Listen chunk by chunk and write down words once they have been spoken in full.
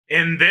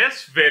In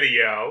this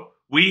video,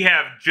 we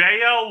have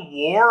J.L.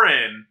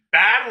 Warren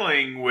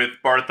battling with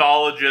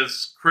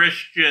Barthologist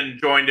Christian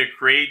Join to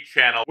Create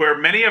channel, where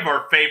many of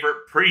our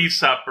favorite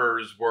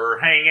pre-suppers were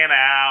hanging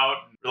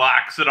out,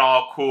 relaxing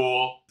all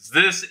cool.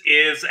 This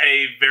is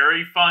a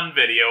very fun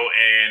video,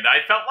 and I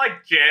felt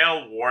like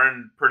J.L.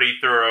 Warren pretty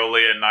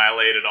thoroughly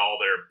annihilated all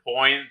their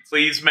points.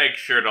 Please make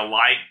sure to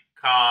like,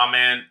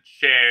 comment,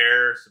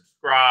 share,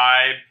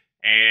 subscribe,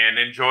 and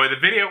enjoy the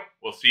video.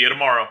 We'll see you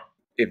tomorrow.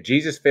 If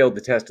Jesus failed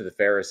the test of the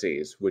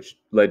Pharisees, which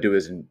led to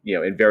his,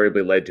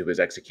 invariably led to his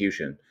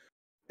execution,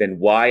 then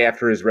why,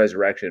 after his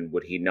resurrection,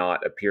 would he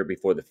not appear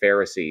before the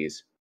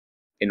Pharisees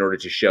in order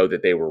to show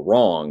that they were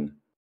wrong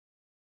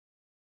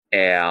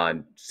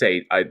and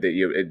say,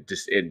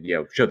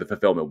 show the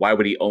fulfillment? Why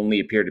would he only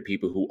appear to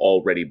people who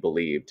already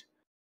believed?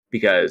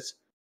 Because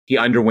he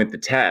underwent the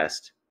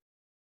test,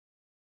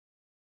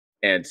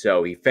 and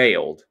so he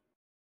failed.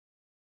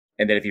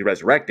 And then if he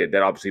resurrected,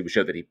 that obviously would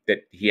show that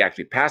he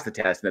actually passed the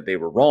test and that they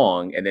were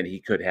wrong, and then he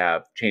could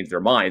have changed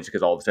their minds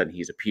because all of a sudden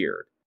he's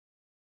appeared.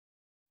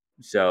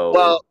 So,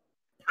 well,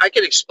 I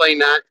can explain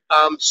that.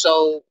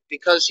 So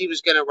because he was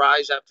going to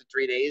rise after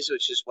 3 days,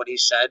 which is what he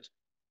said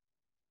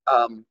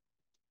when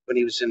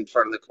he was in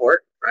front of the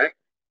court, right?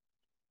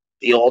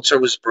 The altar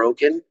was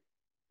broken.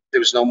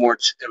 There was no more.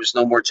 There was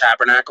no more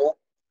tabernacle.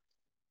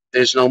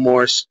 There's no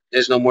more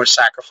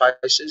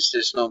sacrifices.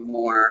 There's no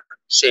more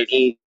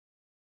Sanhedrin.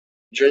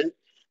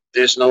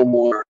 There's no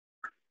more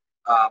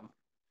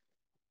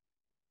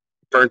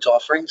burnt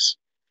offerings.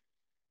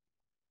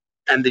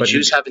 And the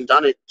Jews haven't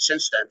done it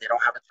since then. They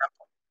don't have a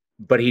temple.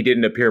 But he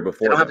didn't appear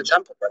before them. They don't have a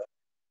temple, brother.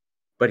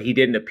 But he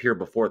didn't appear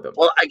before them.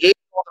 Well, I gave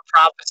you all the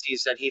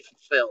prophecies that he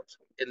fulfilled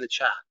in the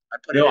chat. I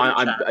put it in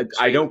the chat.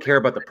 I don't care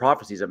about the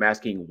prophecies. I'm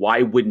asking,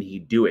 why wouldn't he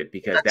do it?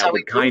 Because that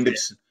would kind of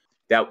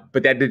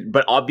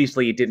but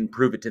obviously it didn't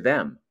prove it to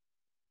them.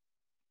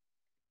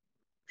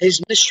 His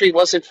ministry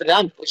wasn't for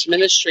them. His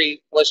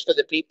ministry was for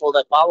the people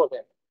that followed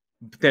him.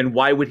 Then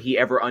why would he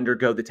ever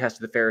undergo the test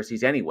of the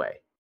Pharisees anyway?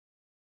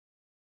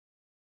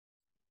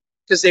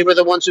 Because they were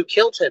the ones who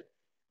killed him.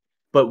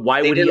 But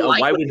why would he?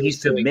 Why would he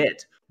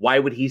submit? Why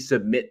would he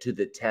submit to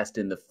the test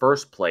in the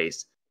first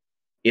place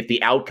if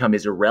the outcome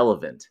is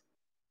irrelevant?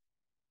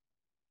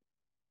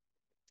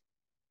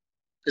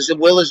 Because the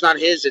will is not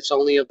his; it's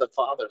only of the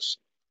Father's.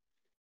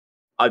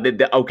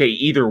 Okay.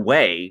 Either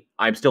way,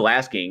 I'm still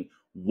asking,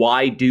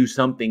 why do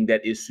something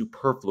that is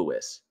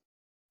superfluous?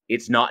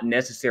 It's not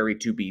necessary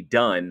to be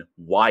done.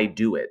 Why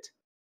do it?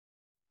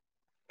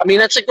 I mean,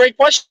 that's a great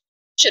question.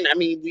 I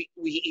mean,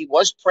 he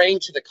was praying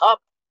to the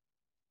cup.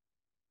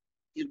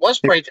 He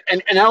was praying.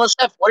 And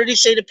LSF, what did he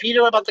say to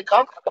Peter about the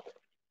cup? He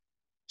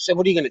said,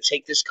 what are you going to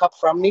take this cup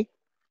from me?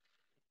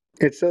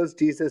 It shows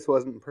Jesus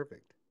wasn't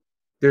perfect.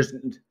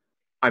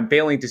 I'm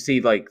failing to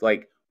see,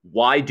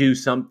 why do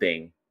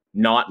something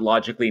not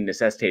logically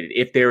necessitated?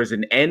 If there is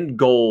an end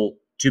goal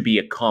to be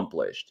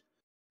accomplished,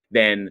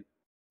 then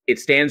it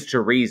stands to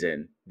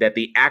reason that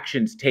the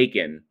actions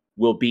taken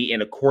will be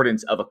in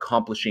accordance of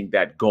accomplishing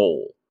that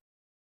goal.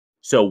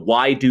 So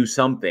why do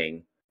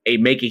something,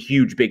 make a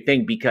huge big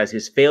thing? Because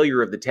his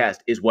failure of the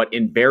test is what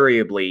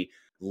invariably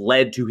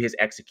led to his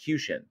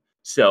execution.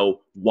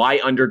 So why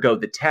undergo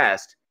the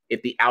test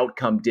if the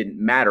outcome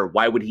didn't matter?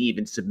 Why would he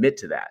even submit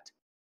to that?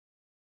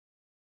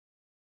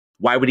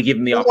 Why would he give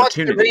him the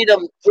opportunity?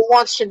 Who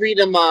wants to read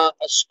him a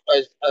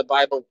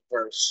Bible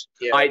verse?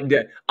 Yeah.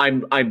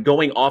 I'm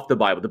going off the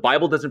Bible. The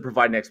Bible doesn't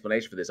provide an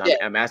explanation for this.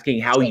 I'm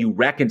asking how you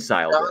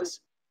reconcile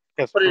this.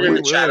 Put it in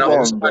the chat.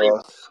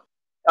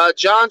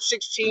 John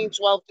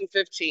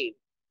 16:12-15.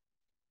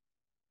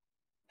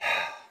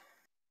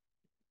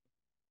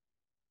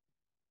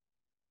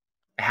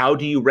 How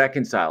do you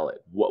reconcile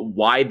it?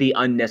 Why the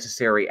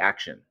unnecessary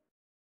action?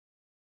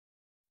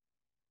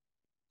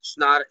 It's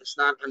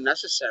not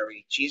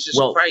unnecessary. Jesus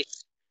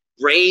Christ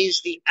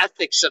raised the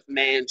ethics of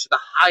man to the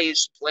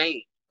highest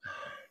plane.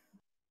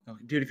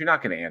 Dude, if you're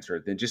not going to answer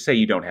it, then just say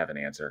you don't have an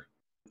answer.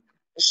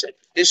 Listen,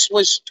 this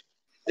was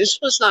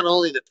not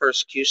only the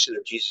persecution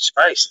of Jesus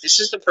Christ. This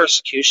is the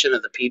persecution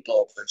of the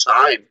people of the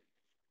time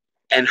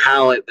and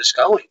how it was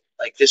going.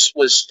 Like this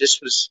was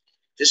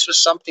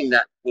something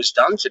that was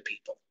done to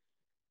people.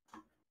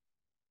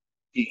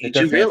 You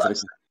do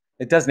realize that.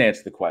 It doesn't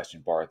answer the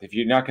question, Barth. If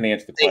you're not going to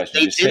answer the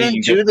question, they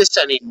didn't do this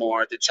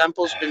anymore. The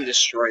temple's been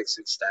destroyed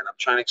since then. I'm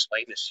trying to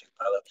explain this to you,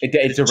 brother.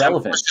 It's irrelevant. The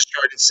temple was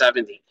destroyed in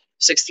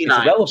 69.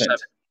 It's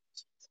irrelevant.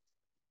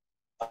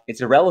 It's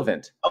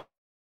irrelevant.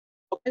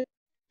 Okay.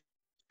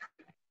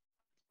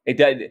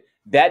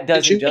 That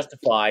doesn't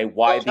justify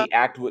why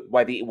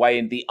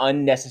the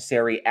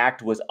unnecessary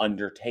act was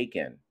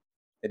undertaken.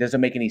 It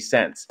doesn't make any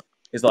sense.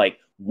 It's like,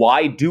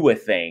 why do a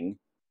thing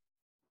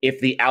if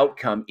the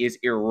outcome is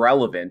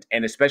irrelevant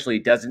and especially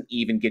doesn't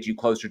even get you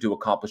closer to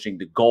accomplishing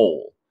the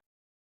goal?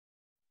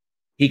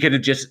 He could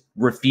have just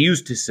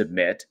refused to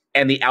submit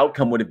and the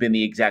outcome would have been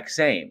the exact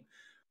same.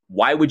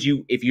 Why would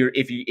you, if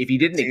he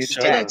didn't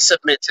accept? He didn't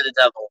submit to the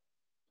devil.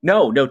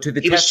 No, to the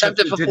test of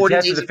the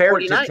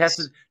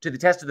Pharisees. To the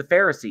test of the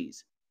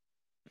Pharisees.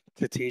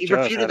 To teach He us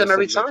refuted how to them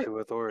every submit time. to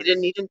He authority.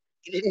 didn't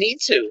need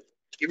to.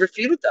 He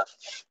refuted them.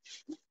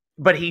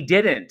 But he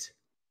didn't.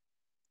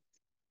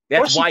 That's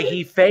course he why did.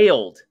 he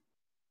failed.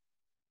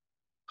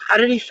 How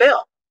did he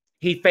fail?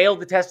 He failed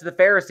the test of the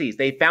Pharisees.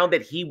 They found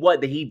that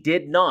he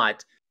did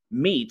not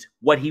meet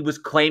what he was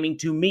claiming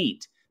to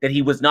meet. That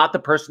he was not the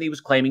person he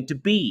was claiming to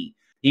be.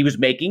 He was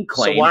making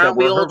claims why that aren't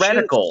we were all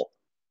heretical.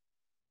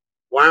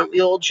 Why aren't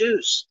we all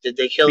Jews? Did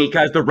they kill?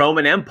 Because the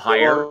Roman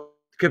Empire, Well,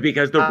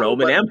 because the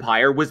Roman but-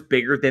 Empire was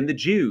bigger than the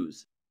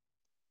Jews.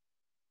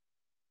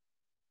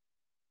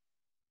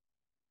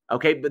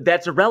 Okay, but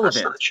that's irrelevant.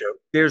 That's not true.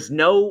 There's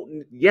no,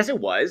 yes, it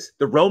was.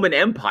 The Roman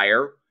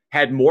Empire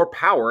had more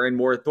power and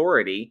more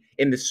authority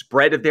in the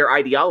spread of their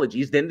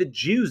ideologies than the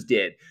Jews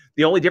did.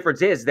 The only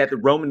difference is that the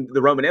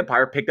Roman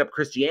Empire picked up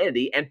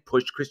Christianity and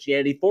pushed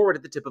Christianity forward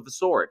at the tip of a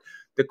sword.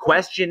 The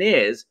question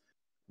is,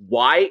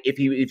 why, if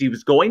he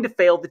was going to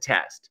fail the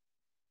test,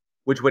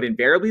 which would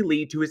invariably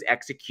lead to his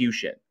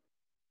execution,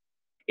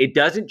 it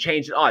doesn't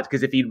change the odds,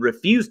 because if he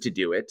refused to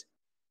do it,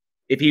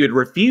 if he would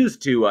refuse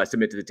to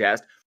submit to the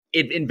test,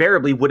 it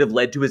invariably would have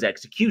led to his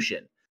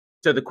execution.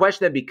 So the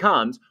question then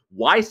becomes,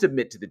 why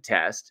submit to the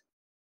test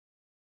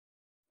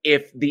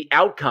if the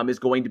outcome is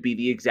going to be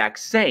the exact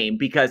same?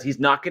 Because he's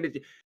not going to.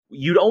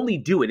 You'd only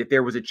do it if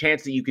there was a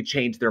chance that you could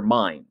change their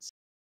minds.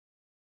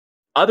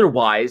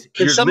 Otherwise,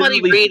 Can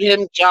somebody read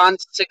him John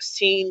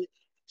 16?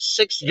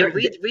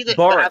 Read it.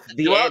 Barth,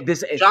 John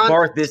this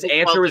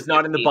answer is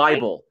not in the 15,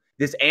 Bible.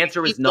 This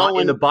answer is Keep not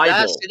in the going.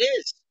 Bible. Yes, it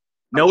is.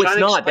 No, I'm it's trying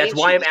to not. That's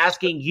explain why to I'm you.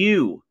 asking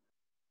you.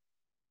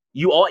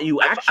 You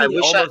actually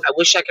I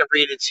wish I could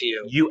read it to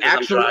you. You because I'm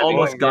actually driving.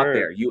 almost got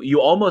there. You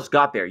almost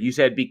got there. You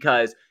said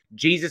because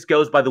Jesus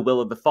goes by the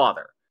will of the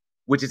Father,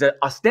 which is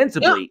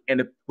ostensibly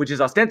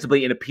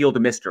an appeal to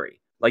mystery.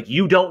 Like,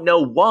 you don't know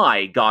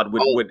why God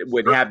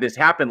would have this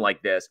happen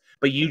like this,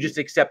 but you just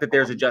accept that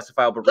there's a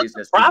justifiable reason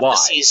as to why.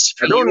 Prophecies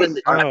for you in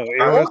the I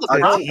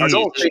prophecies.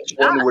 don't think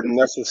one would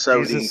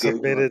necessarily Jesus engage in a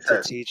submitted to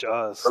test teach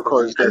us.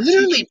 because I they're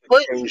literally teaching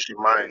put to change the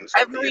minds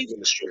of the every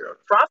administrator.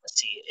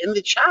 prophecy in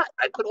the chat.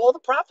 I put all the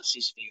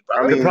prophecies for you,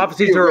 brother. I The mean,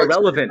 prophecies are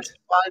irrelevant.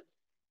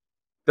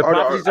 The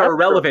prophecies are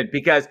irrelevant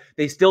because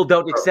they still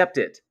don't accept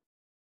it.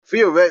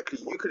 Theoretically,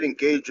 you could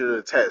engage in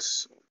a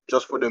test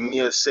just for the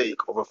mere sake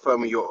of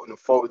affirming your own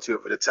authority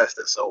over the test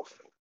itself.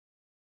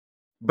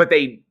 But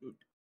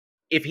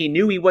if he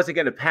knew he wasn't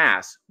going to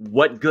pass,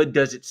 what good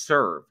does it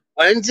serve?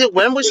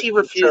 When was he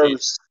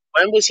refuted?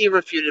 When was he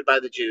refuted by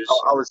the Jews?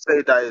 I would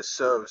say that it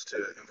serves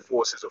to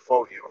enforce his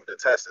authority over the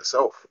test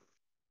itself.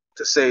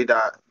 To say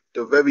that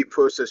the very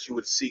process you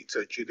would seek to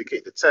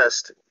adjudicate the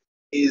test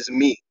is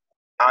me.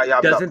 I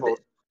am that process.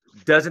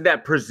 Doesn't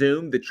that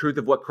presume the truth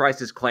of what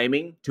Christ is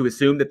claiming? To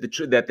assume that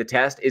the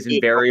test is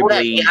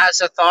invariably... He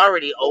has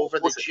authority over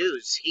the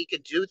Jews. He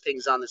could do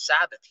things on the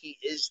Sabbath. He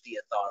is the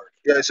authority.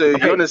 Yeah, so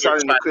you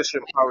understand in the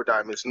Christian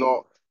paradigm, it's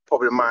not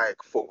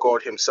problematic for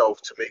God himself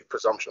to make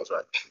presumptions,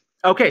 right?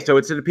 Okay, so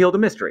it's an appeal to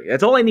mystery.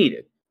 That's all I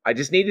needed. I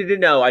just needed to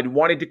know. I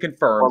wanted to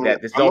confirm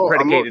that this is all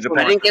predicated upon...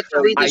 I didn't get to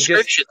read the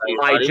scripture to you,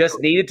 buddy. I just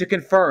needed to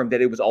confirm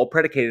that it was all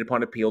predicated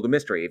upon appeal to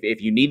mystery. If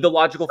you need the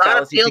logical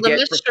fallacy to get...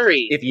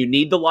 If you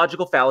need the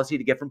logical fallacy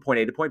to get from point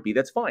A to point B,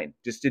 that's fine.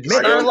 Just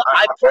admit it.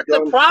 I put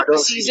the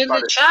prophecies in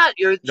the chat.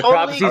 The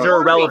prophecies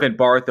are irrelevant,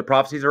 Barth. The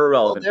prophecies are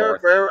irrelevant,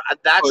 Barth.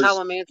 That's how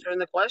I'm answering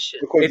the question.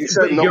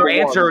 Your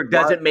answer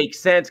doesn't make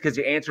sense because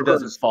your answer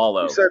doesn't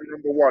follow. You said,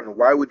 number one,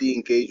 why would he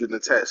engage in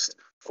the test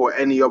for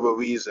any other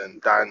reason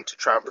than to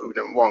try and prove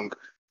them wrong?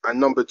 And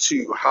number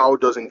two, how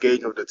does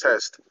engaging with the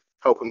test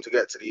help him to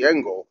get to the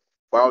end goal?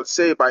 Well, I would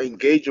say by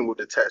engaging with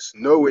the test,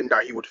 knowing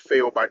that he would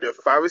fail by the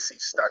Pharisee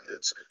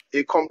standards, it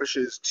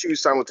accomplishes two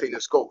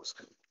simultaneous goals.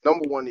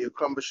 Number one, it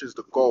accomplishes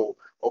the goal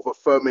of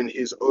affirming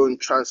his own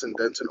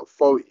transcendental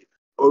authority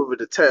over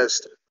the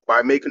test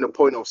by making a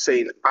point of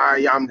saying,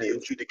 I am the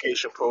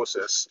adjudication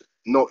process,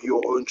 not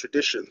your own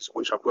traditions,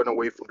 which have gone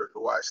away from the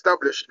law I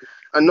established.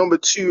 And number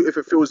two, if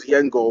it fulfills the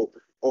end goal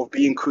of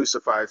being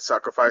crucified,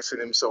 sacrificing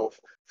himself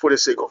for the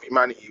sake of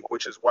humanity,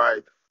 which is why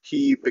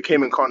he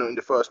became incarnate in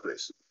the first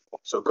place.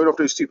 So going off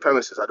those two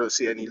premises, I don't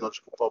see any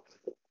logical problem.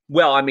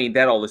 Well, I mean,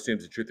 that all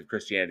assumes the truth of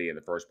Christianity in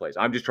the first place.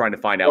 I'm just trying to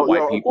find out why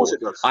people... Of course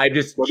it does.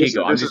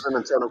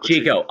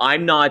 Chico,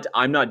 I'm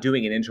not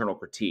doing an internal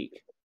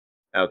critique.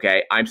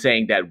 Okay? I'm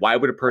saying that why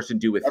would a person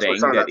do a thing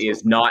that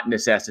is not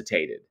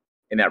necessitated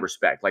in that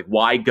respect? Like,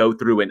 why go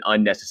through an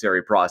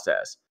unnecessary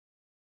process?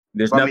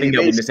 There's nothing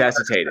that would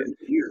necessitate it.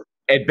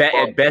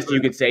 At best, you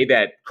could say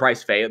that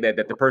Christ failed, that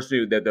the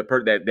person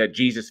that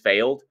Jesus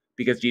failed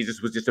because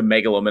Jesus was just a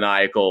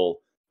megalomaniacal,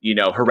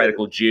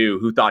 heretical Jew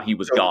who thought he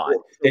was God.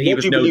 That he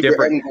was no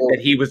different. That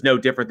he was no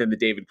different than the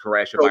David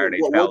Koresh of Iron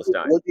Age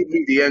Palestine. What do you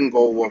believe the end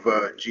goal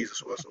of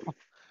Jesus was?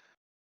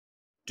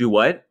 Do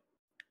what?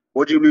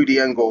 What do you believe the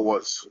end goal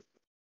was?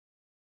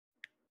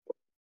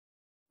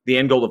 The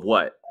end goal of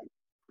what?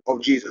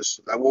 Of Jesus.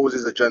 Like, what was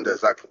his agenda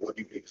exactly? What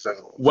do you believe his end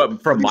goal was?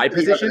 What, from my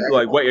position?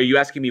 Like, what are you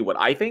asking me? What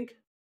I think?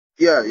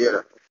 Yeah.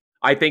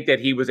 I think that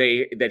he was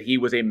a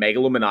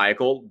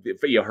megalomaniacal,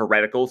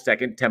 heretical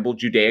Second Temple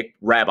Judaic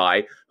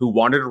rabbi who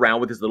wandered around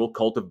with his little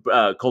cult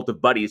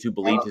of buddies who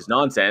believed his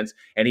nonsense,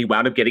 and he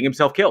wound up getting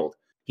himself killed.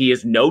 He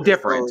is no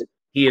different.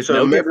 He is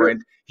no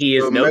different. He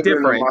is no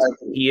different.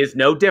 He is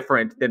no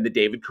different than the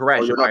David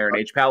Koresh of Iron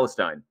Age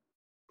Palestine.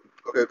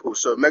 Okay, cool.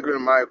 So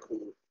megalomaniacal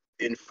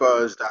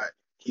infers that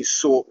he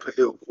sought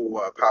political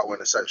power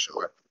and ascension,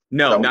 right?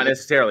 No, not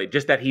necessarily.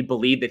 Just that he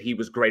believed that he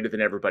was greater than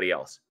everybody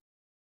else.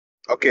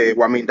 Okay,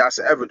 well, I mean, that's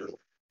evident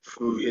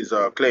through his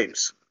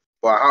claims.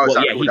 But how is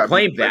he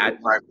claimed that,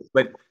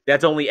 but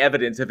that's only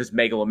evidence of his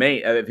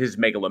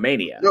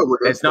megalomania. No,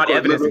 it's not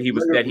evidence that he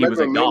was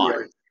a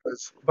god.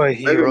 But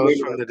he rose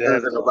from the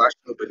dead. An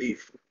irrational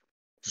belief.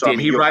 So, did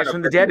he rise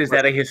from the dead? Is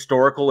that a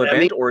historical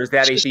event, or is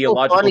that a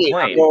theological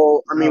claim?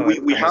 Well, I mean,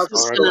 we have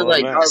this kind of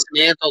like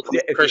dismantle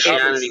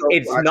Christianity.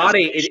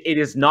 It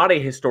is not a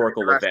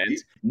historical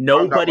event.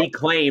 Nobody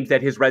claims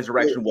that his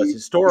reresurrection was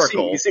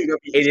historical.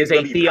 It is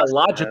a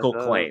theological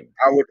claim.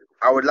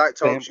 I would like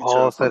to St.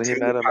 Paul said he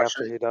met him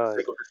after he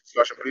died.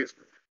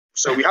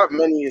 So we have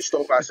many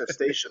historical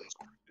attestations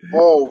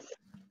of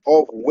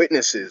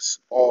witnesses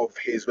of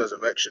his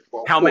resurrection.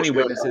 Well, How many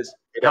witnesses?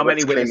 How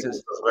many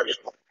witnesses?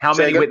 How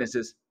many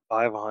witnesses?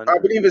 500. I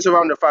believe it's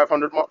around the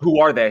 500 mark. Who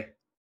are they?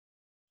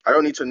 I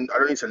don't need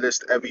to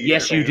list every.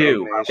 Yes, you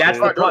do. That's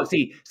the problem.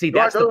 See,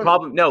 that's the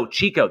problem. No,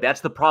 Chico,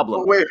 that's the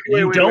problem.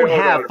 You don't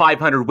have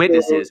 500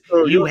 witnesses.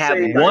 You have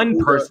one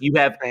person. You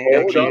have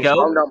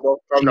Chico.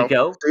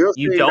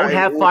 You don't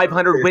have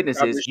 500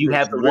 witnesses. You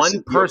have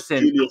one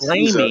person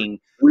claiming.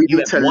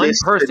 You have one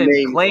person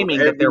claiming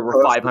that there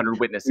were 500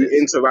 witnesses.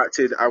 Who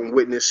interacted and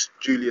witnessed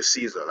Julius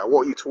Caesar. Like,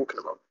 what are you talking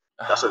about?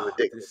 That's a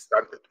ridiculous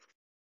standard.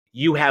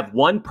 You have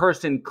one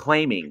person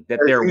claiming that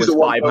there was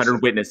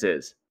 500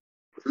 witnesses.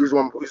 Who's the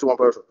one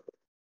person?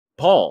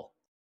 Paul.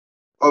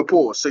 Oh,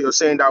 Paul. So you're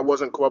saying that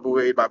wasn't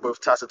corroborated by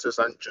both Tacitus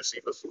and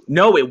Josephus?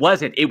 No, it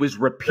wasn't. It was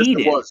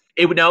repeated. Yes,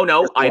 it was.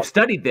 No. I've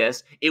studied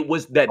this. It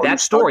was that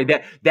story,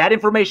 that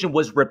information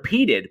was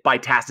repeated by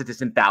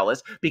Tacitus and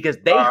Thallus because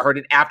they heard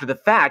it after the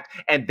fact,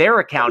 and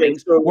their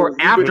accountings were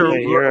after. So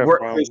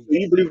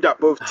you believe that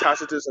both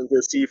Tacitus and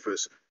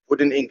Josephus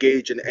wouldn't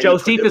engage in any.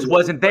 Josephus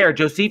wasn't there.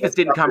 Josephus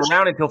didn't come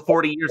around until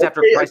 40 years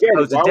after Christ's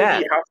supposed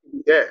death.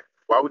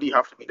 Why would he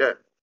have to be there?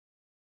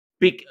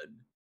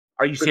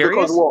 Are you serious?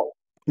 Because what?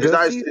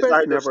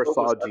 Josephus never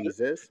saw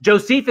Jesus.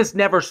 Josephus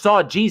never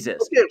saw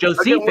Jesus.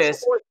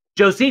 Josephus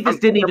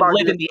didn't even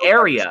live in the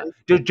area.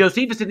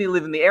 Josephus didn't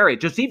live in the area.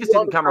 Josephus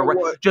didn't come around.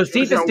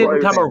 Josephus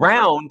didn't come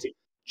around.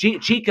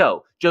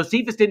 Chico.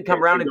 Josephus didn't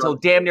come around until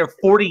damn near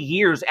 40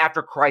 years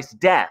after Christ's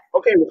death.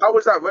 Okay, how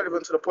was that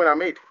relevant to the point I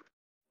made?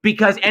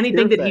 Because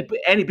anything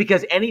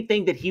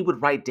that he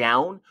would write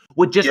down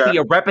would just be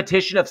a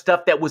repetition of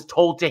stuff that was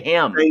told to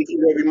him. Thank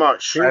you very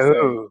much.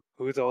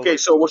 Okay,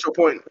 so what's your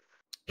point?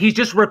 He's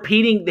just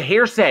repeating the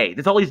hearsay.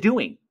 That's all he's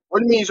doing. What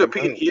do you mean he's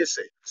repeating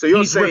hearsay? So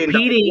you're saying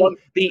repeating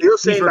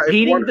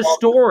the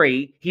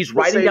story. He's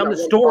writing down the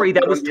story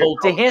that was told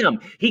to him.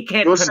 He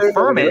can't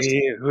confirm it.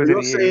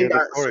 You're saying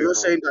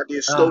that the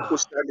historical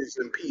standards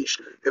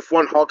impeached if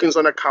one harkens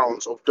on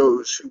accounts of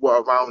those who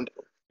were around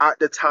at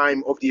the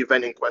time of the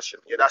event in question.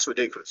 Yeah, that's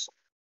ridiculous.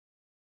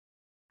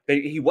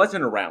 He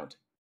wasn't around.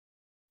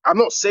 I'm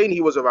not saying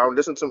he was around.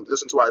 Listen to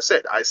what I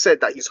said. I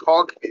said that he's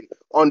harkening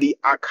on the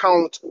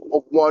account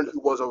of one who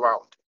was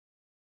around.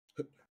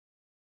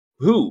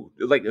 Who?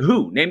 Like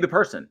who? Name the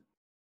person.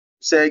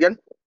 Say again.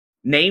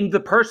 Name the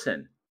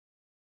person.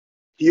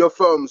 He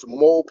affirms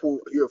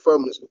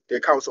the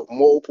accounts of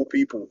multiple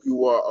people who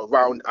were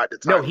around at the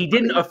time. No, he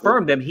didn't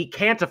affirm them. He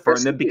can't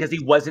affirm them because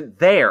he wasn't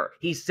there.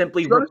 He's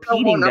simply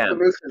repeating them.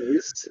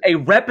 A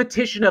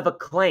repetition of a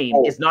claim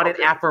is not an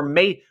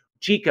affirmation.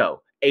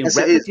 Chico, a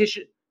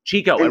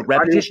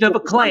repetition of a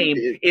claim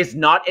is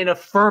not an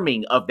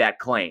affirming of that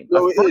claim.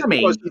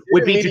 Affirming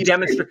would be to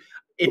demonstrate.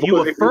 If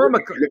you affirm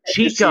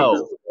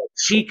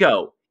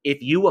Chico,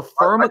 if you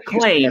affirm a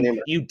claim,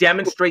 you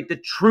demonstrate the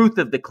truth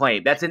of the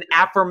claim. That's an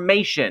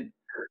affirmation.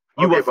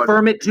 You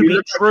affirm it to be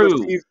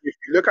true. If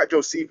you look at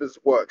Josephus'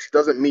 works, it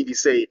doesn't mean he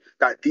say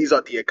that these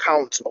are the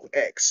accounts of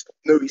X.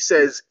 No, he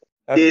says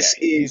this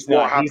is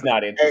what happened. He's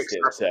not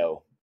interested,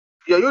 so.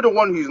 Yeah, you're the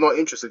one who's not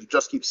interested. You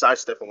just keep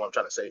sidestepping what I'm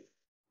trying to say.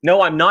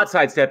 No, I'm not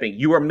sidestepping.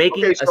 You are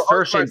making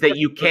assertions that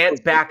you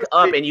can't back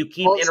up, and you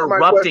keep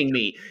interrupting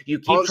me. You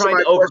keep trying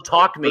to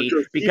overtalk me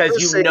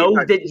because you know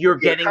that you're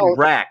getting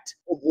wrecked.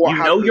 You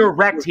know you're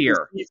wrecked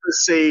here.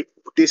 Say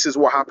this is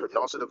what happened.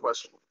 Answer the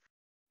question.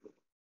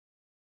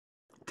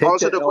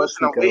 Answer the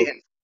question. I'm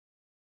waiting.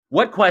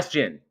 What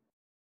question?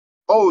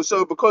 Oh,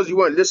 so because you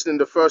weren't listening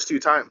the first two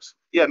times.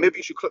 Yeah, maybe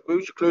you should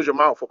close your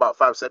mouth for about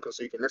 5 seconds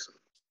so you can listen.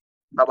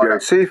 How about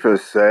that?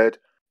 Josephus said,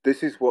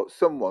 "This is what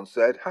someone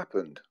said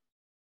happened."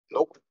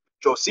 Nope.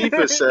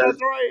 Josephus said,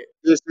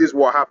 "This is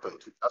what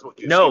happened." That's what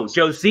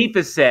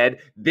Josephus said,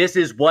 "This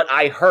is what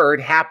I heard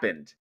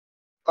happened."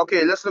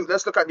 Okay, let's look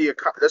at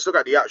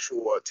the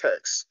actual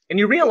text. And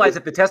you realize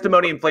that the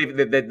testimony in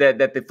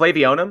that the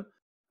Flavionum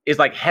is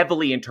like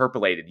heavily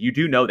interpolated. You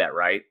do know that,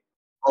 right?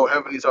 Oh,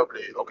 heavenly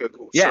interpretation. Okay,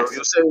 cool. Yes. So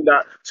you're saying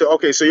that.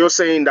 So you're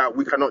saying that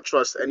we cannot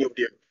trust any of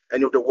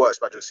the works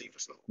by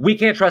Josephus. No? We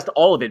can't trust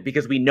all of it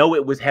because we know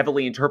it was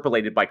heavily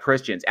interpolated by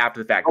Christians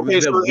after the fact. Okay,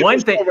 The so if one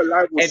it's thing, not a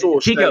reliable and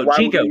source, Chico, then why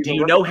would we do even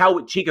you know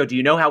how Chico? Do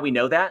you know how we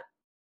know that?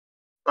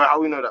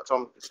 How we know that,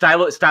 Tom?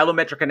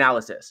 Stylometric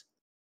analysis,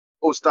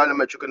 Oh,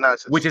 stylometric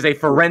analysis, which is a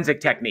forensic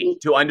technique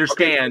to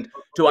understand,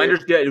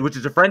 which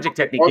is a forensic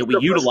technique that we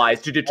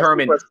utilize to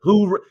determine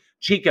who.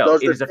 Chico,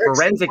 it is a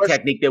forensic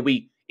technique that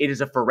we. It is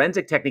a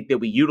forensic technique that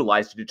we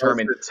utilize to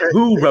determine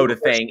who wrote a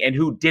thing and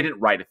who didn't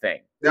write a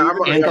thing. Yeah,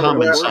 And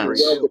common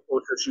sense. The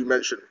process you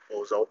mentioned,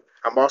 Bozo.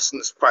 I'm asking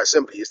this quite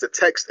simply: is the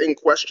text in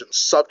question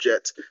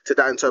subject to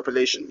that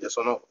interpolation? Yes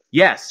or no?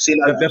 Yes.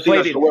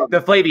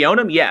 The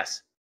Flavionum,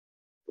 yes.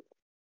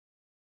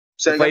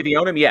 The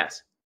Flavionum,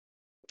 yes.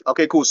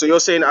 Okay, cool. So you're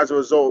saying as a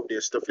result of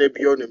this, the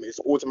Flavionum is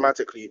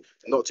automatically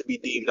not to be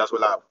deemed as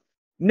reliable?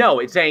 No,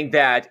 it's saying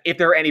that if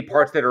there are any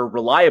parts that are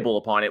reliable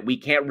upon it, we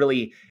can't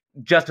really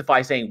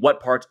justify saying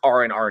what parts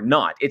are and are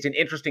not. It's an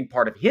interesting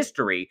part of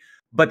history,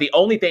 but the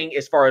only thing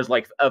as far as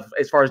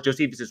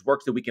Josephus's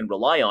works that we can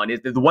rely on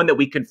is that the one that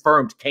we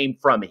confirmed came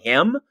from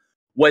him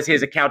was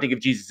his accounting of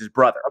Jesus'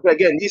 brother. Okay,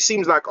 again, this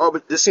seems like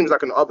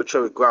an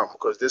arbitrary ground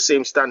because this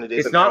same standard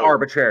isn't. It's not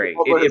arbitrary.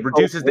 It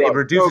reduces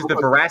the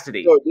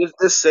veracity. No,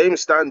 this same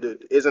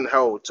standard isn't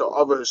held to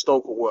other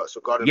historical works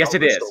regarding. Yes,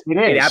 it is.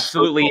 It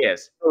absolutely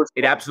is.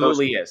 It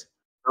absolutely is.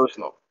 No, it's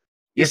not.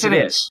 Yes, it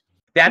is.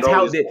 That's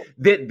how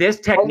this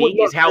technique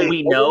is how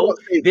we know.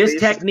 This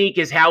technique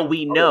is how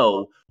we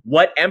know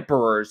what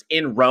emperors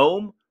in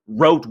Rome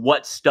wrote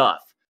what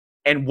stuff.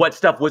 And what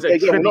stuff was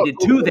attributed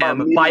to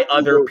them by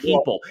other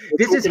people.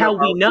 This is how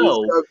we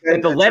know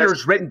that the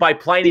letters written by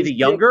Pliny the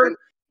Younger,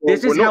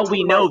 this is how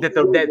we know that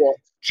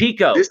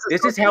Chico,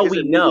 this is how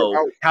we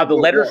know how the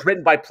letters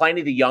written by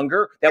Pliny the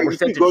Younger that were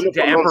sent to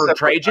Emperor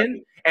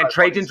Trajan and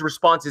Trajan's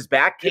responses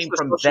back came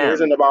from them.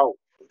 Isn't about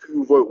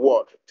who wrote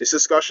what. This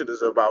discussion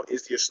is about,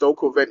 is the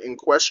historical event in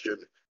question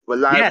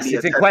reliably Yes,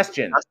 it's in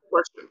question. That's the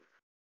question.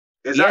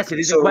 Exactly. Yes, it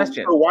is in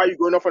question. So why are you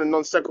going off on a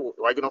non sequitur?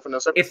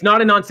 It's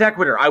not a non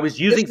sequitur. I was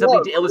using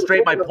something to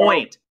illustrate my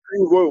point.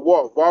 Who wrote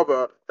what,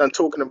 rather than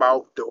talking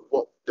about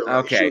what?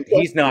 Okay,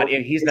 he's not.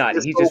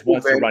 He just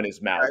wants to run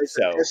his mouth.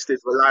 So it's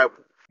reliable.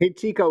 Hey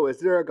Chico, is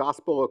there a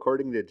gospel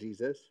according to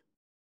Jesus?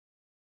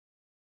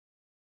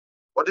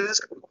 What is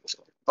this?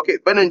 Okay,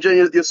 Ben and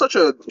Jen, you're such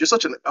an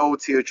L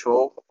tier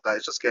troll. Like,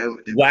 it's just getting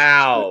ridiculous.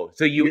 Wow.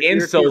 So you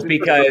insult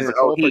because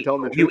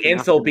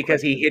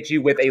he hit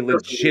you with a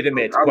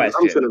legitimate question.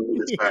 I'm gonna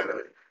read this, man.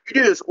 You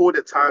do this all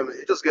the time.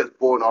 It just gets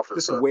born off.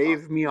 Just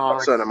wave me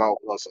off. Certain amount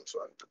of nonsense,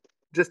 right?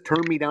 Just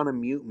turn me down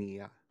and mute me.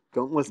 Yeah.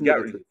 Don't listen to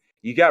the truth.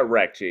 You got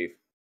wrecked, Chief.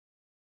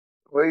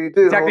 Well, you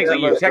do.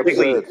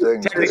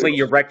 Technically,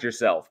 you wrecked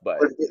yourself, but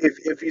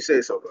if you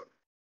say so, though.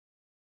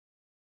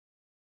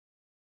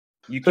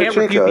 You can't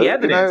refute the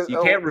evidence.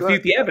 You can't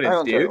refute the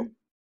evidence, dude.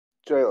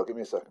 JL, give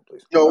me a second,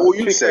 please. No, all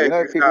you said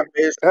is that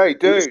hey,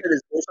 dude.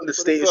 Based on the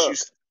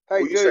status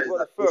hey, dude,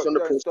 what based on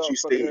the process you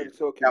stated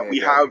that we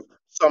have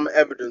some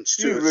evidence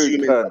to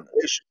assume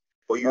interpretation.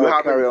 But you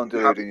haven't carry on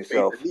deluding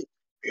yourself.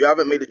 You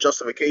haven't made a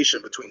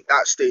justification between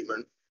that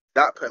statement,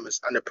 that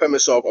premise, and the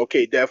premise of,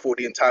 okay, therefore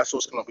the entire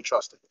source cannot be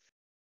trusted.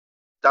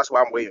 That's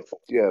what I'm waiting for.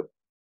 Yeah,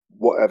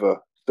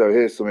 whatever. So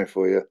here's something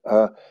for you.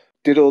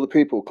 Did all the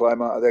people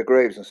climb out of their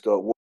graves and start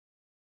walking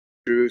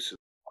to Jerusalem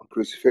on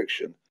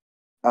crucifixion,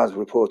 as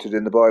reported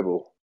in the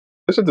Bible?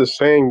 This is the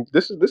same.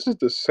 This is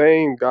the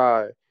same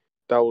guy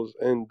that was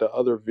in the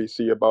other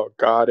VC about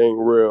God ain't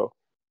real,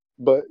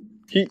 but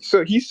he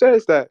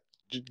says that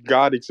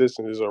God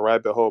existence is a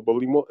rabbit hole, but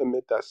we won't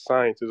admit that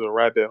science is a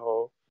rabbit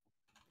hole.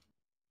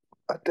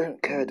 I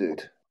don't care,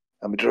 dude.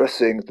 I'm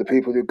addressing the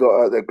people who got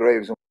out of their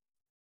graves.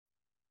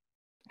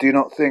 Do you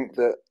not think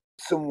that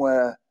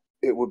somewhere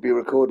it would be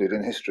recorded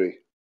in history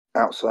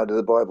outside of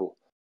the Bible?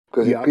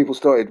 Because if people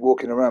started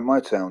walking around my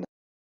town,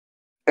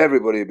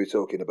 everybody would be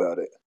talking about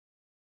it.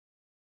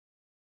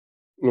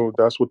 No,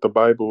 that's what the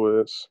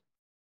Bible is.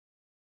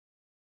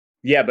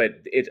 Yeah, but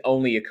it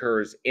only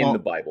occurs in the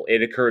Bible.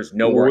 It occurs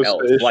nowhere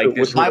else. Like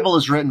the Bible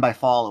is written by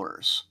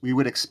followers. We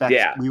would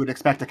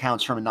expect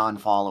accounts from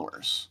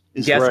non-followers.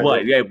 Guess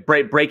what? Yeah,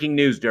 breaking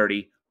news,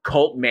 Dirty.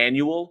 Cult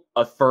manual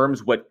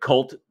affirms what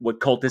cultists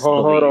believe.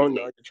 Hold on.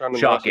 No, you're trying to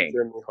shocking.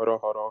 Hold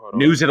on.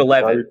 News at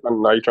 11.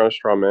 Now you're trying to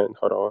straw man.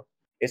 Hold on.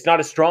 It's not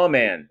a straw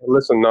man.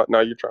 Listen,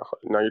 now you're trying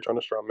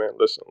to straw man.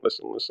 Listen.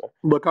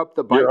 Look up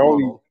the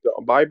Bible.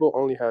 The Bible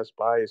only has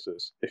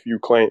biases if you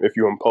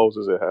impose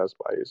it has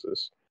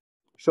biases.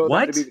 So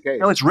that to be the case.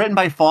 No, it's written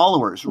by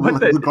followers.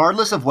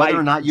 Regardless of whether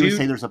or not you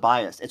say there's a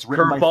bias, it's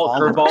written by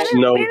followers.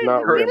 No, it's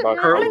not written by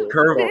followers.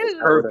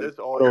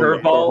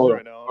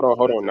 Curveball.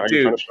 Hold on. Now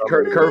dude,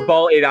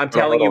 curveball. I'm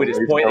telling you, it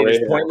is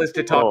pointless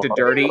to talk to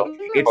Dirty.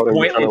 It's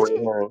pointless.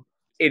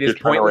 It is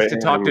pointless to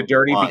talk to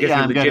Dirty because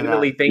he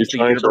legitimately thinks the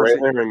universe.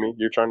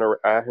 You're trying to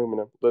ad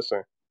hominem.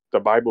 Listen, the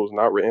Bible is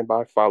not written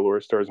by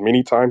followers. There's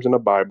many times in the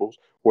Bible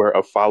where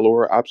a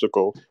follower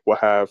obstacle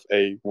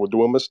will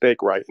do a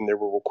mistake, right, and they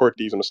will record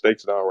these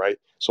mistakes down, right?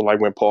 So like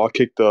when Paul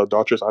kicked the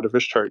adulteress out of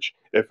his church,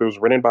 if it was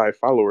written by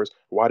followers,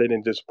 why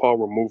didn't just Paul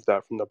remove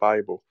that from the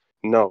Bible?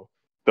 No.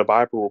 The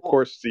Bible, of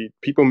course, see,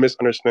 people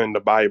misunderstand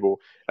the Bible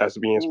as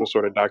being some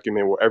sort of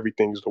document where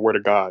everything is the word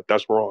of God.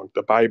 That's wrong.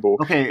 The Bible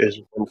is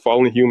when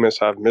fallen humans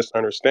have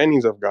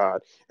misunderstandings of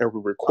God, and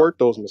we record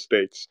those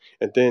mistakes,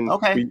 and then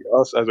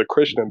us as a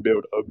Christian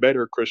build a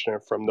better Christian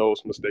from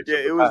those mistakes. Yeah,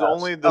 it was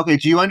only the. Okay,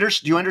 do you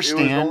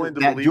understand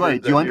that? Do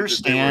you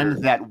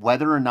understand that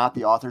whether or not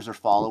the authors are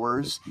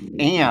followers,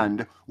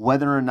 and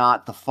whether or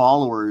not the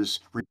followers.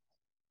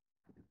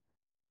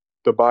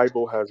 The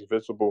Bible has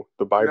visible.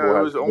 The Bible No, it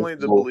has was only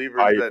the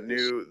believers that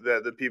knew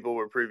that the people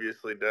were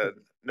previously dead.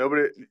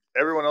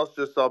 Everyone else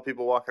just saw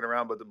people walking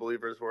around, but the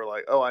believers were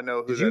like, "Oh, I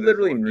know who that is." Did you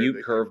literally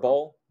mute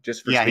Curveball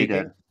just for speaking? He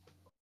did.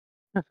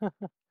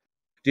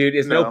 Dude,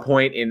 it's no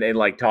point in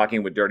like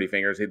talking with dirty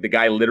fingers. The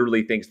guy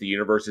literally thinks the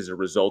universe is a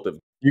result of.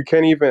 You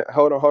can't even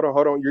hold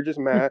on. You're just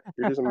mad.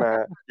 You're just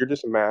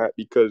mad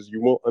because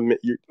you won't admit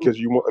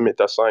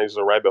that science is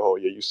a rabbit hole.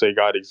 Yeah, you say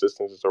God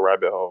existence is a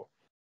rabbit hole.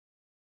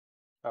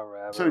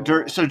 So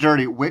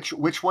dirty.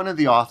 Which one of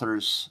the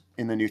authors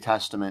in the New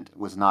Testament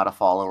was not a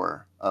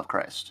follower of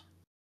Christ?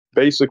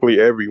 Basically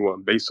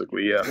everyone.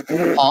 Basically, yeah.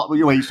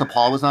 So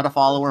Paul was not a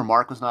follower.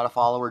 Mark was not a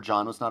follower.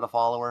 John was not a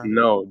follower.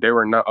 No, they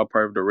were not a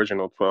part of the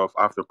original 12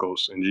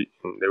 Octocos, and they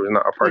were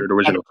not a part of the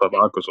original 12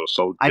 Octocos.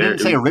 So I didn't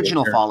say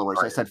original followers.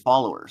 I said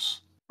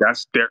followers.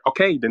 That's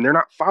okay. Then they're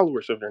not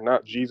followers if they're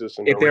not Jesus.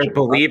 And if they're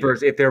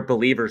believers,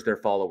 they're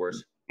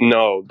followers.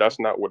 No, that's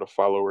not what a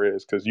follower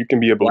is. Because you can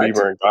be a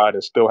believer in God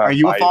and still have. Are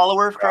you a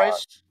follower of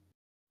Christ?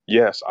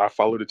 Yes, I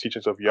follow the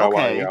teachings of Yahweh.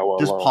 Okay. And Yahweh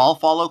Does alone. Paul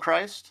follow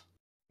Christ?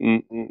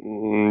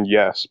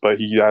 Yes, but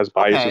he has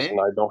biases,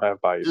 and I don't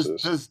have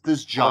biases.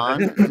 Does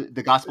John,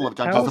 the Gospel of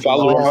John, hold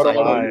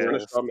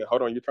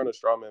on, you're trying to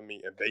straw man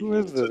me and bait me. Who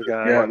is this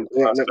guy?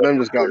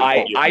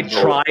 I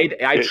tried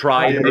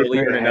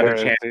earlier in another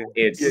channel.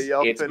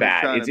 It's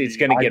bad. It's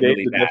going to get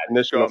really bad.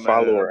 Definition of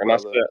follower, and I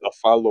said a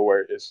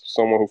follower is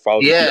someone who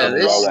follows. Yeah,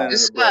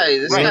 this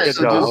guy.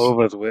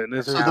 Jehovah's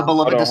Witness. So the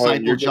beloved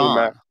disciple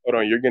John. Hold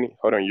on,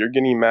 you're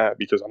getting mad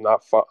because I'm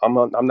not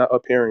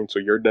adhering to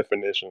your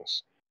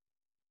definitions.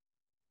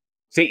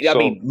 See, I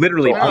mean,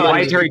 literally,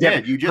 proprietary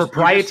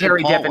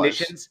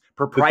definitions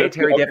for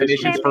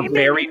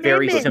very,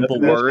 very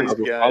simple words.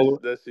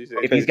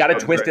 If he's got to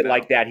twist it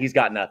like that, he's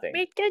got nothing.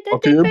 Okay,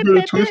 I'm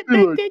gonna twist it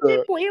like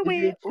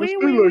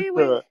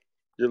that.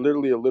 You're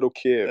literally a little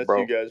kid,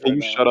 bro. Can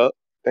you shut up?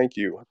 Thank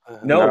you.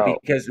 No,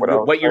 because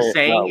what you're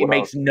saying, it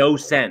makes no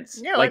sense.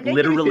 Like,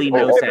 literally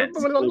no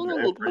sense.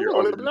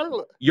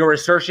 Your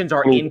assertions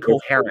are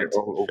incoherent.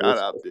 Shut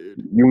up,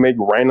 dude. You make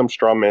random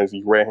straw mans,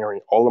 you red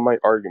herring all of my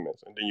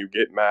arguments, and then you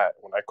get mad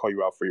when I call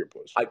you out for your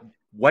pussy.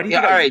 What do you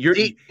think?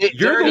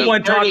 You're the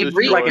one talking to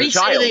me like a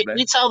child.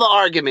 Retell the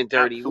argument,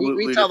 Dirty.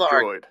 Retell the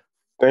argument.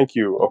 Thank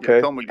you,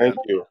 okay?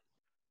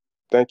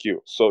 Thank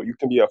you. So you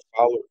can be a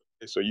follower.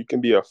 So you can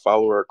be a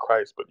follower of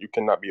Christ, but you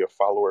cannot be a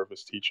follower of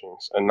his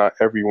teachings. And not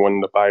everyone in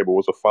the Bible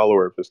was a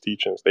follower of his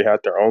teachings. They had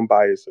their own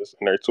biases,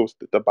 and they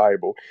twisted the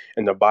Bible.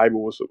 And the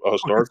Bible was a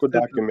historical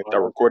document that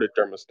recorded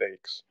their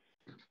mistakes.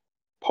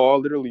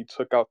 Paul literally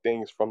took out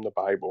things from the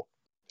Bible.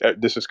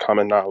 This is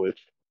common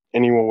knowledge.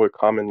 Anyone with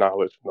common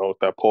knowledge knows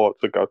that Paul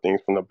took out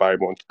things from the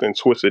Bible and then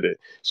twisted it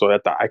so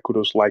that the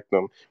Icodos liked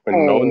them.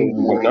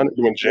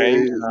 When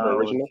James, the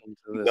original,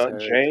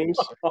 James.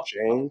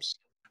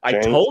 I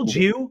told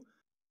you.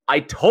 I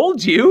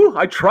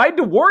tried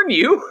to warn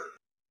you.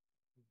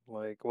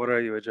 Like, what are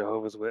you, a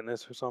Jehovah's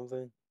Witness or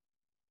something?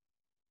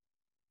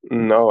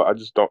 No, I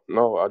just don't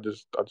know. I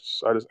just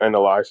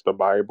analyze the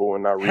Bible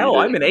and I read it. Hell,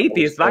 I'm an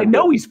atheist. I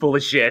know he's full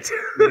of shit.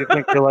 You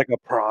think you're like a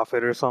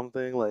prophet or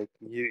something? Like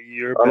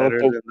you're better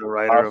than the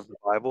writer of the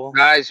Bible?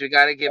 Guys, we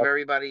got to give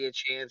everybody a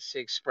chance to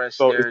express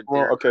their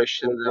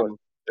Christian.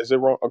 Is it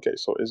wrong? Okay,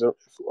 so is it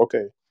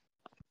okay?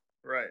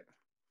 Right.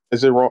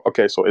 Is it wrong?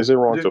 Okay, so is it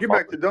wrong to get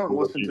back to don't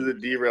listen to the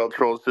derailed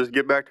trolls. Just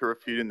get back to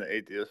refuting the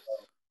atheists.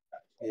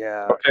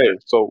 Yeah. Okay,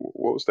 so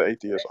what was the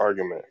atheist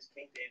argument?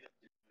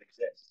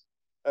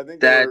 I think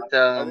they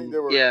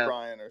were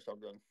crying or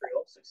something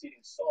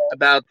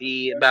about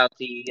the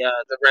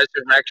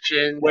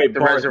resurrection.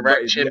 The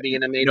resurrection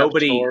being a made-up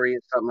story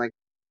or something like.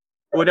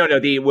 Well, no.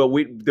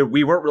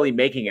 We weren't really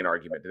making an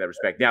argument in that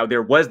respect. Now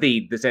there was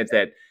the sense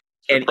that.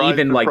 And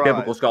even like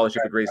biblical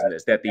scholarship agrees on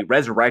this, that the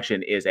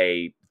resurrection is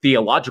a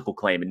theological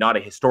claim and not a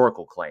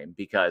historical claim,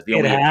 because the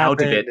only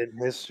account of it,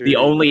 the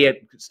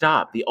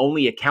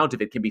only account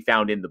of it can be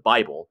found in the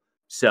Bible.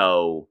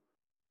 So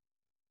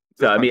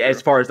I mean,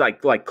 as far as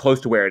like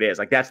close to where it is,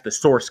 like that's the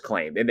source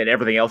claim, and then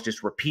everything else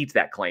just repeats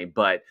that claim.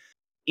 But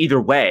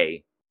either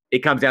way, it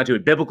comes down to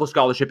biblical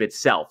scholarship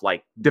itself.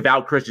 Like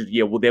devout Christians,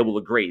 they will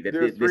agree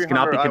that this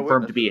cannot be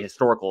confirmed to be a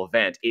historical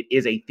event. It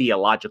is a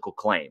theological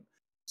claim.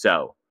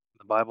 So.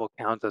 The Bible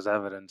counts as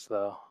evidence,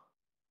 though.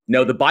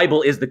 No, the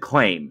Bible is the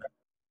claim.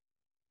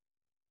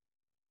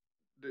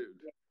 Dude.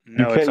 You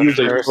No, it's can't a use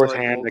a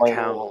first-hand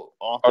account.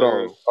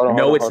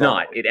 No, it's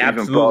not. It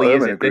absolutely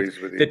isn't.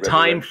 The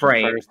time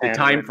frames,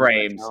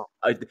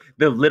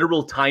 the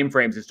literal time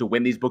frames as to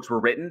when these books were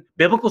written,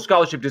 biblical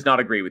scholarship does not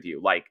agree with you,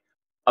 like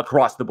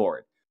across the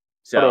board.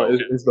 So, hold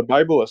on, is the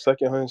Bible a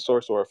second-hand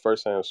source or a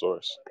first-hand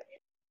source?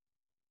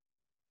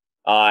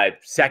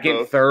 Second,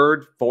 Both.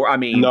 third, fourth. I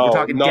mean, we're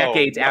talking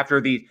decades no.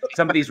 after these.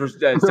 Some of these were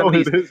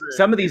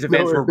some of these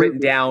events were written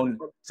down.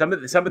 Some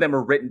of them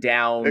were written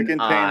down. It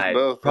contains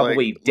both.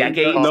 Probably Luke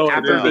decades talks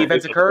after about the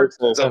events occurred.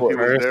 stuff he was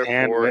there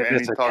First-hand for, and he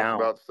witness talks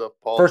account. about stuff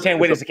Paul First-hand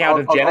did. witness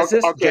account of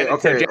Genesis. Okay,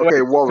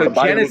 So Warren.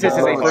 Genesis is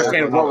a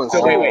first-hand. Warren,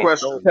 So wait.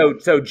 question.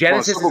 So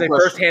Genesis is simple a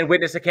question. first-hand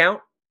witness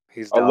account.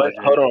 He's dodging.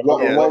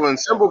 Warren,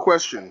 simple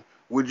question.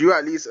 Would you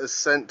at least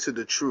assent to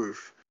the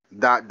truth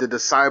that the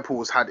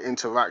disciples had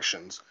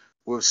interactions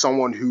with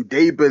someone who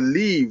they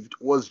believed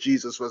was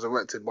Jesus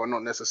resurrected, but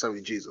not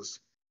necessarily Jesus?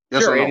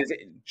 Yes or no?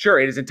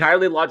 It is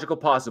entirely logically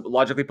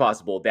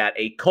possible that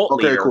a cult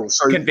leader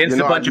So convinced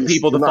a bunch of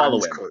people to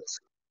follow him.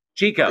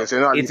 Chico,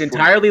 it's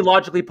entirely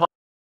logically possible.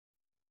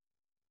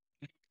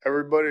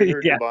 Everybody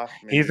heard the boss.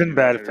 He's in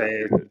bad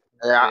faith.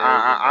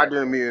 Yeah, I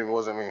didn't mean it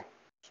wasn't me.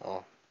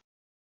 So.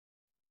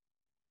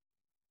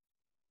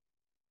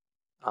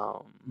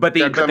 But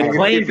the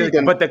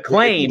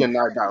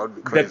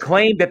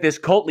claim that this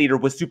cult leader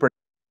was super.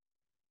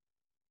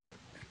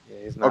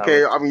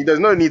 Okay, I mean, there's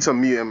no need to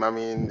mute him. I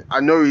mean, I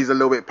know he's a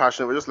little bit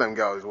passionate, but just let him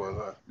go as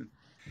well.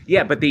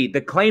 Yeah, but the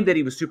claim that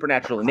he was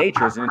supernatural in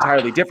nature is an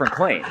entirely different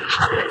claim.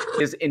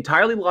 It is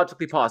entirely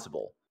logically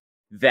possible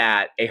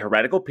that a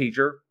heretical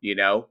preacher,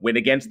 went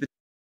against the.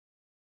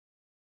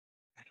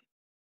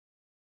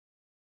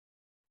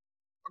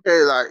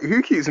 Okay, like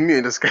who keeps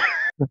muting this guy?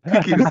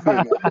 Who keeps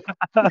doing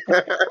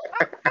that?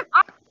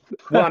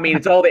 Well, I mean,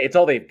 it's all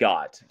they've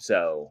got.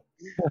 So.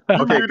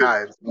 Okay,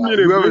 guys.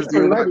 Whoever's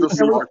doing that, just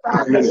not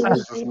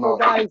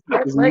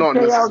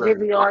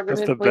necessary.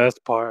 That's the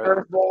best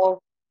part.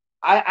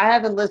 I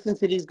haven't listened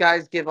to these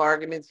guys give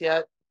arguments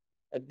yet.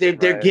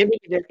 They're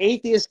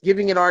atheists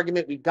giving an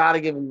argument. We got to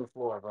give them the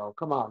floor, bro.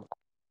 Come on.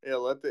 Yeah,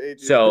 let the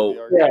atheists. So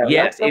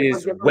yes, it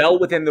is well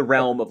within the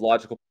realm of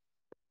logical.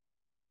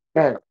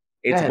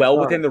 It's well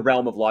within the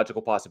realm of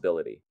logical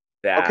possibility.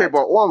 Okay,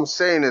 but what I'm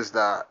saying is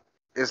that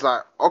it's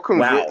like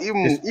Occam's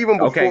even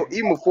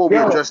before we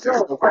address this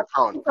focal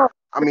account.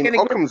 I mean,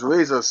 Occam's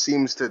razor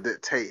seems to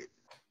dictate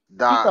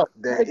that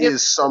there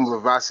is some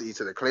vivacity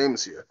to the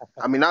claims here.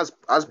 I mean, as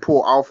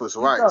Paul Alpha's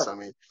writes, I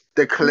mean,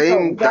 the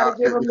claim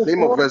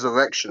of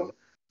resurrection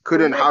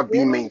couldn't have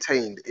been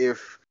maintained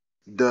if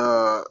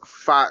the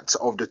fact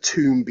of the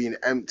tomb being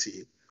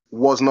empty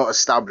was not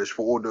established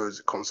for all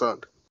those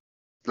concerned.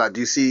 Like,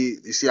 do you see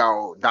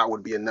how that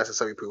would be a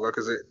necessary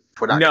prerequisite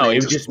for that? No,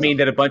 it would just mean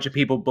that a bunch of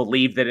people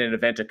believed that an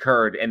event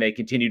occurred and they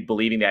continued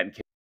believing that.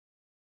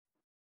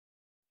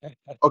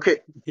 Okay.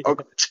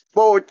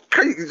 Well,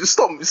 can you just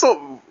stop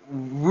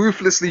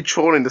ruthlessly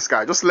trolling this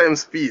guy? Just let him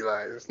speak.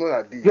 Like, it's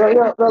not that deep.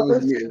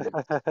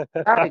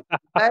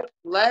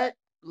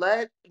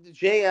 Let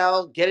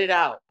JL get it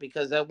out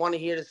because I want to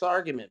hear this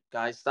argument,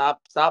 guys.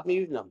 Stop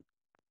muting them.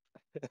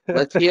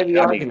 Let's hear the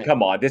argument.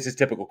 Come on, this is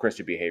typical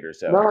Christian behavior.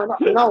 So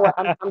no.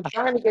 I'm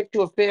trying to get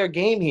to a fair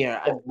game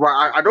here.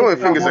 I don't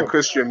think it's a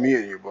Christian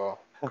muting you, bro.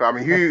 I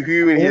mean,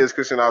 who in here is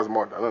Christian as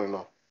mod? I don't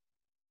know.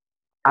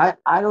 I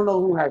don't know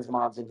who has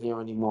mods in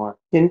here anymore.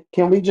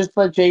 Can we just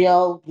let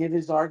JL give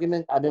his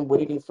argument? I've been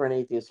waiting for an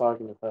atheist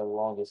argument for the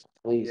longest.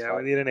 Please. Yeah,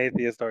 we need an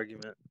atheist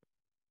argument.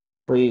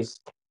 Please.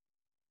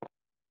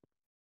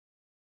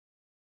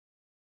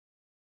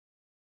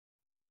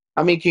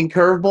 I mean, can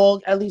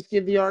Curveball at least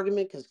give the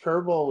argument? Because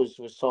Curveball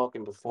was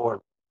talking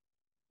before.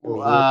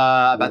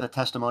 About the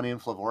testimonium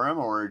flavorum,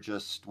 or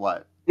just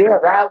what? Yeah,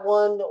 that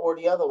one or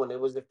the other one. It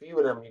was a few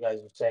of them you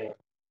guys were saying.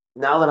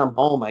 Now that I'm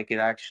home, I could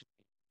actually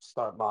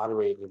start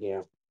moderating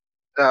here.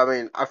 I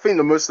mean, I think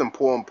the most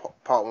important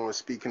part when we're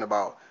speaking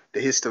about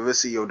the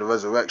historicity of the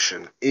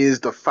resurrection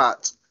is the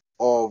fact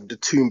of the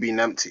tomb being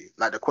empty,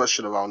 like the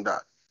question around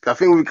that. I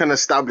think we can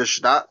establish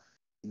that,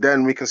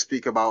 then we can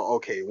speak about,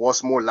 okay,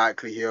 what's more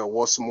likely here,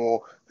 what's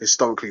more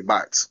historically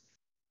backed.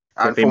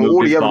 And from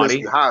all the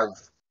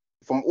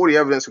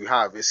evidence we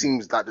have, it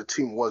seems that the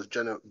tomb was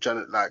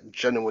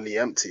genuinely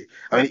empty.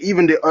 I mean,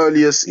 even the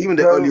earliest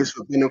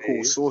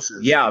rabbinical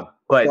sources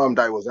confirmed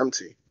that it was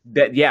empty.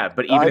 But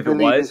even if it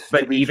was,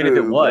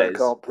 I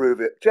can't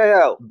prove it.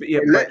 JL,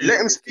 let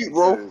him speak,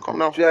 bro. Come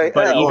now.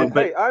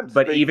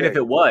 But even if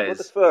it was, what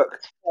the fuck?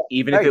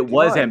 Even if it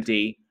was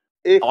empty,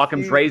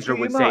 Occam's razor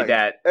would say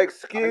that.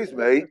 Excuse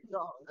me.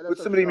 Would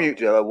somebody mute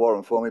JL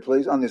Warren for me,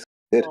 please? On this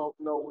kid.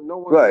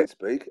 No right,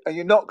 speak, and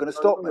you're not going to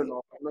stop me.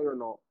 No, you're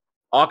not.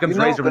 Occam's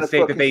razor would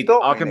state that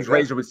Occam's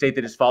razor would state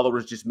that his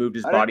followers just moved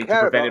his body to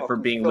prevent it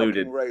from being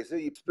looted. Razor,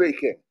 you're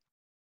speaking.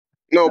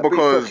 No,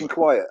 because be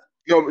quiet.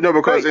 No,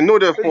 because in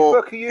order for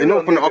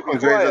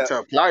Occam's razor to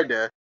apply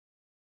there.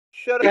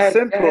 Shut up. It's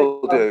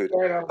simple, dude.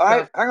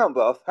 Hang on,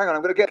 Buff. Hang on.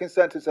 I'm going to get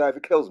consent to say if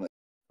it kills me.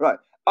 Right.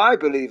 I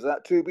believe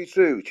that to be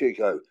true,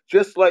 Chico,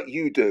 just like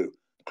you do.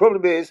 The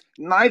problem is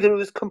neither of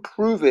us can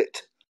prove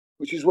it.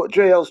 which is what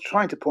JL's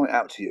trying to point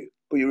out to you,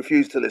 but you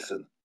refuse to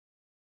listen.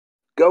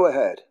 Go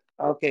ahead.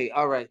 Okay,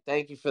 all right.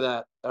 Thank you for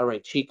that. All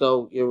right,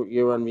 Chico, you're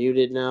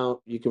unmuted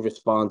now. You can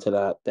respond to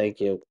that. Thank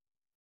you.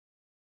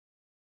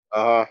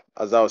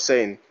 As I was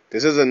saying,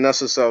 this isn't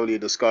necessarily a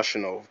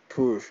discussion of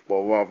proof,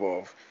 but rather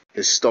of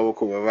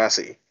historical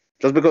veracity.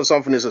 Just because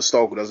something is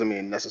historical doesn't mean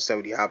it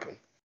necessarily happened.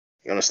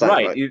 You understand,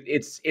 right?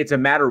 It's a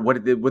matter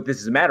what this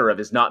is a matter of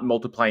is not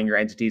multiplying your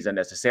entities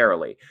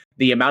unnecessarily.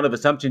 The amount of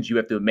assumptions you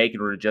have to make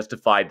in order to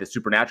justify the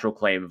supernatural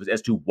claim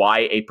as to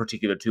why a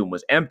particular tomb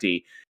was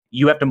empty,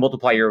 you have to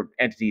multiply your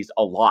entities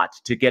a lot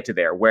to get to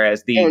there.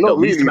 Whereas the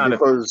least amount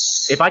of,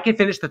 if I can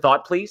finish the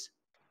thought, please.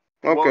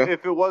 Okay. Well,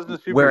 if it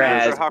wasn't supernatural,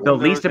 whereas how come the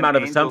there least was an amount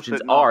of angel assumptions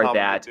sitting on are top of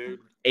that it, dude?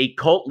 a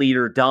cult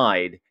leader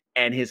died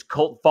and his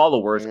cult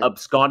followers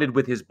absconded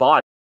with his body.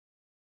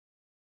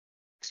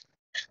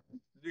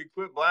 Dude,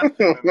 quit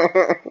blaspheming.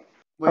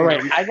 All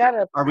right,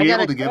 are we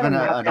able to give an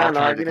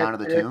alternate account of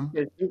the tomb?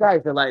 You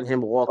guys are letting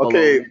him walk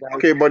Okay, alone.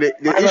 okay, but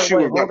the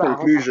issue with that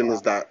conclusion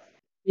is that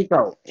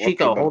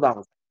Chico,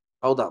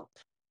 hold on.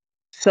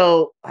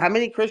 So, how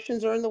many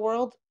Christians are in the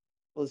world?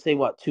 Let's say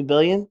what, 2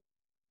 billion?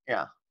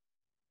 Yeah.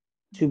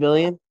 2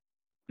 billion?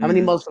 How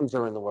many Muslims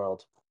are in the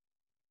world?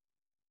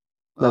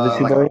 Another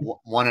 2 like billion?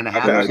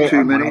 1.5.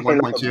 Too many.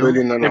 1.2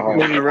 billion and a half.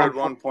 I read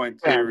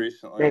 1.2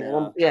 recently.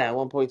 Yeah,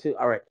 1.2.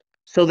 All right.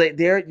 So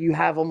there you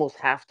have almost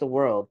half the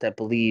world that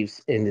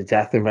believes in the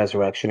death and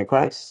resurrection of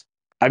Christ.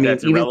 I mean,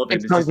 that's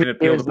irrelevant. It's just an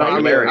appeal to I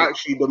popularity. mean,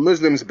 actually, the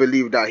Muslims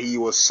believe that he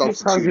was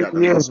substituted at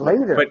the years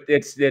Muslim. later. But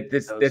it's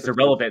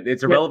irrelevant.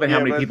 It's irrelevant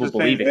how many people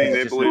believe it.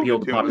 It's just an appeal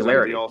to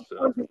popularity.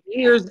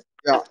 Years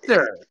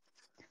after.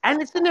 And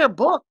it's in their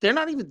book. They're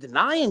not even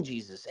denying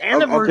Jesus.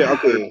 And Okay,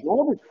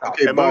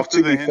 but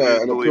to be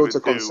fair, an appeal to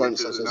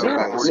consensus is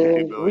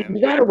we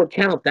got to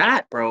recount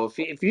that, bro.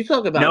 If you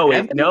talk about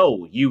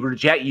you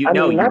reject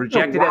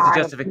it as a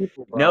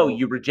justification. No,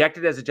 you reject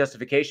it as a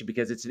justification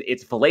because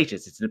it's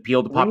fallacious. It's an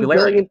appeal to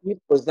popularity. 3 billion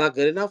people is not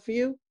good enough for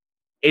you.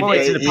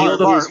 It's an appeal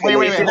to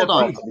wait, hold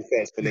on. To be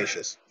fair, it's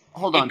fallacious.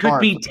 Hold on, it could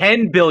be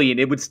 10 billion.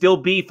 It would still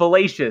be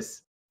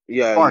fallacious.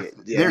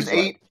 There's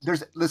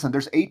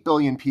 8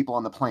 billion people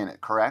on the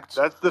planet, correct?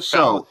 That's the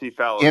fallacy.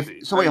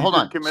 Wait, hold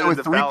on. So if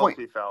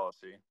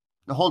fallacy.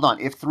 Hold on.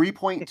 If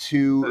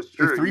 3.2, that's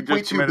true. If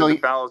 3.2 billion,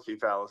 fallacy.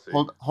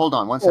 Hold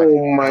on, 1 second.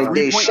 Oh my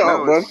day, shut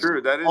up, bro. It's true.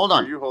 That is hold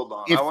on. True. You hold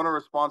on. I want a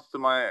response to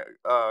my.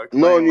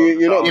 No,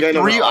 you're not if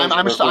getting.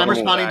 I'm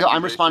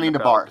responding to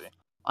Barth.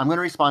 I'm going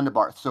to respond to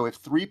Barth. So if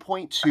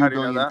 3.2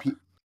 billion people.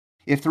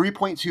 If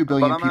 3.2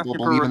 billion people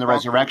believe in the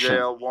resurrection,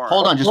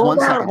 hold on, just 1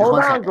 second.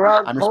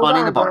 Grugg. I'm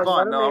responding to Barth.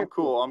 No, I'm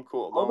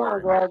cool. Don't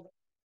worry. Grugg.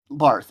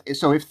 Barth.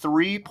 So if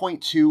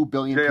 3.2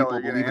 billion people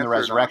believe in the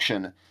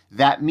resurrection,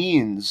 that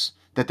means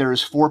that there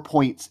is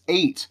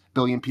 4.8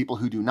 billion people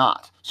who do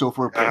not. So if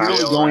we're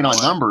purely going on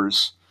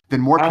numbers, then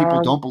more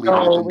people don't believe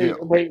in it than do.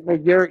 Wait,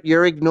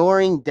 you're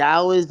ignoring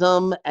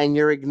Taoism and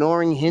you're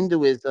ignoring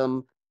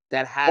Hinduism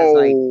that has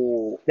way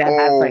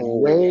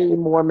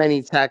more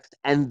many texts,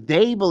 and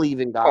they believe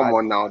in God. Come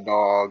on now,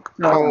 dog.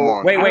 Come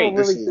on. Wait.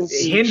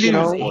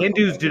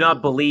 Hindus do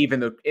not believe in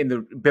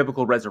the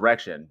biblical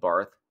resurrection,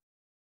 Barth.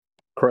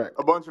 Correct.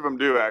 A bunch of them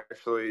do,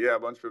 actually. Yeah, a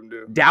bunch of them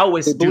do.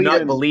 Taoists do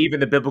not believe in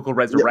the biblical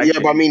resurrection.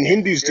 Yeah, but I mean,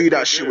 Hindus do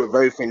that shit with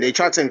everything. They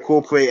try to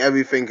incorporate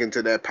everything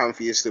into their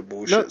pantheistic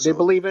bullshit. No, they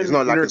believe in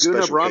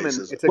Nirguna Brahman.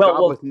 It's a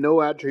god with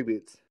no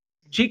attributes.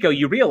 Chico,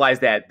 you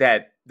realize that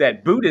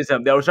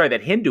Buddhism,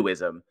 that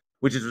Hinduism,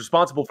 which is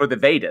responsible for the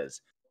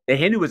Vedas, that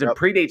Hinduism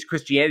predates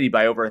Christianity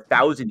by over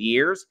 1,000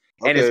 years.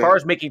 And as far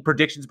as making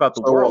predictions about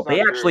the world,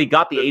 they actually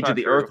got the age of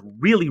the Earth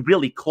really,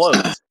 really close.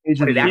 We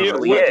would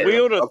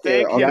have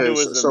think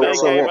Hinduism. They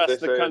gave us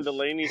the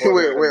Kundalini.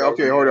 Wait,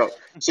 okay, hold up.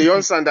 So you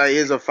understand that it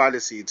is a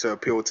fallacy to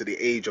appeal to the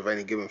age of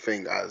any given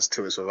thing as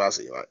to its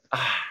veracity, right?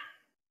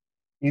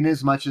 In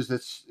as much as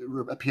it's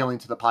appealing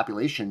to the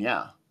population,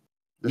 yeah.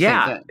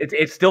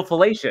 It's still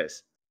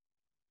fallacious.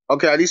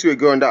 Okay, at least we're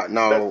going that.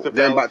 Now,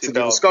 then back to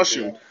the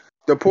discussion.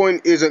 The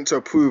point isn't to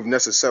prove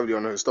necessarily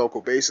on a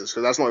historical basis,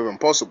 because that's not even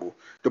possible.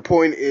 The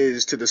point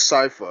is to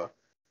decipher,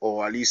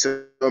 or at least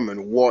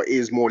determine, what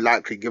is more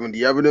likely given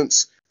the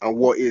evidence and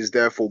what is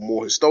therefore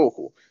more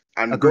historical.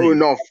 And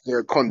going off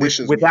the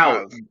conditions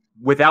without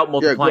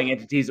multiplying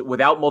entities,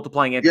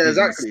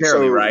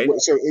 exactly. Right?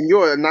 So in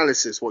your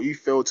analysis, what you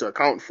fail to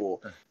account for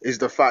is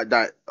the fact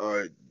that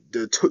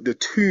the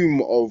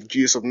tomb of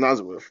Jesus of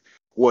Nazareth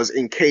was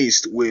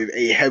encased with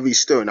a heavy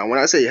stone. And when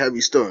I say heavy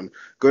stone,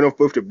 going off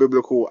both the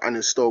biblical and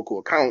historical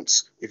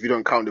accounts, if you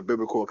don't count the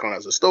biblical account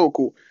as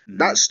historical,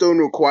 that stone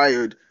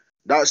required,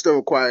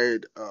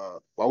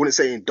 well, I wouldn't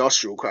say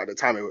industrial, because at the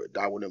time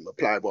that wouldn't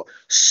apply, but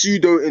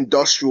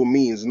pseudo-industrial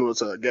means in order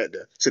to get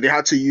there. So they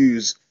had to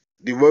use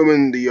the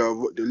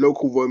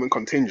local Roman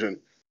contingent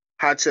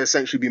had to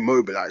essentially be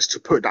mobilized to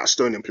put that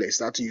stone in place.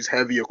 They had to use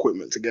heavy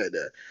equipment to get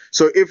there.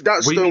 So if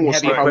that stone was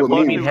somehow what do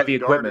you mean heavy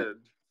equipment?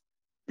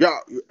 Yeah,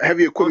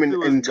 heavy equipment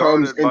in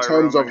terms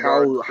of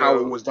how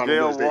it was done in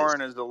those days.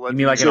 Warren is alleging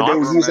You mean like so an they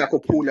would ox? use like a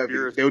pool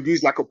levy. They would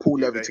use like a pool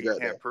levy to get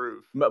there.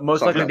 Prove.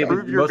 Most likely they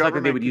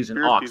would use an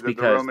ox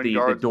because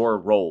the door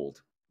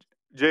rolled.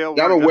 Yeah,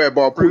 I'm aware,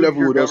 but a pool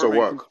levy would also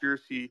work.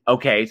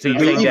 Okay, so you're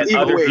saying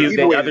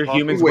that other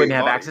humans wouldn't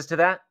have access to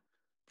that?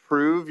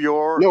 Prove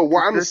your. No,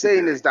 what I'm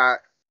saying is that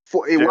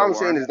for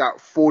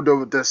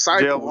the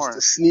disciples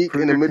to sneak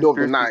in the middle of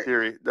the night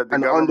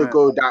and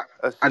undergo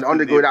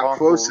that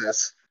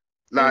process,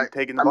 like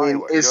I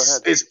mean,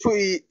 it's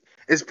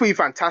pretty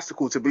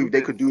fantastical to believe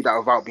they could do that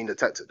without being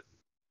detected.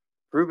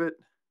 Prove it.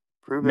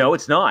 No,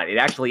 it's not. It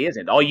actually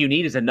isn't. All you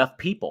need is enough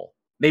people.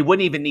 They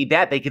wouldn't even need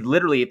that. They could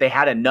literally, if they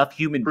had enough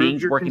human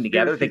beings working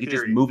together, they could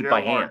just move it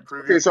by hand.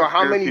 Okay, so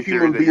how many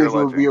human beings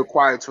would be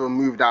required to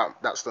remove that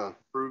stone?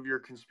 Prove your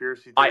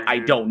conspiracy theory. I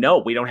don't know.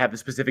 We don't have the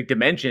specific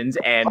dimensions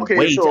and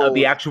weight of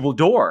the actual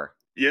door.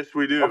 Yes,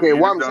 we do. Okay,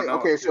 what I'm saying.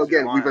 Okay, so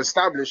again, we've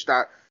established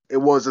that it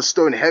was a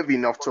stone heavy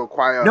enough to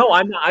acquire. No,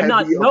 I'm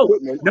not.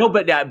 No,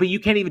 but you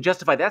can't even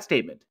justify that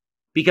statement.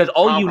 Because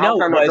all you know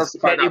was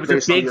that it was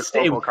a big.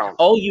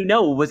 All you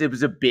know was it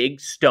was a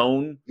big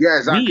stone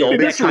wheel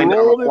that kind of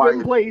rolled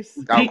in place.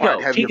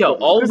 Chico,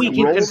 all we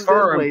can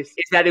confirm is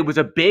that it was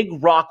a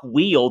big rock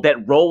wheel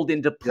that rolled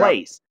into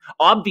place. Yeah.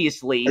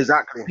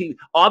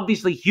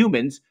 Obviously,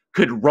 humans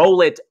could roll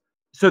it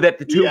so that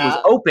the tomb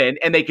was open,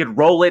 and they could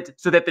roll it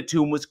so that the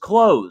tomb was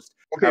closed.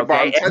 Okay, but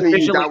I'm telling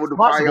you that would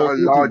require a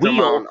large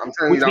amount. I'm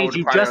telling you that would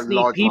require a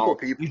large amount of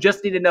people. You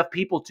just need enough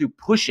people to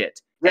push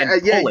it.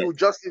 You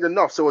just need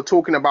enough. So we're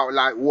talking about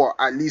like what,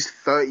 at least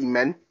 30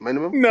 men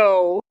minimum?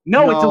 No,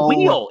 it's a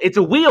wheel. It's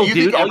a wheel,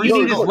 dude. All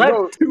you need is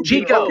left.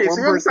 Chico. Okay, so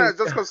you're saying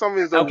just because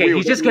something is a wheel. Okay,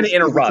 he's just going to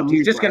interrupt.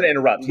 He's just going to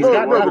interrupt. He's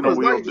got because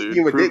now you're just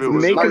being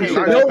ridiculous.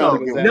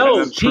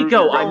 No,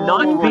 Chico, I'm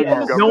not.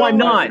 No, I'm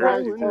not.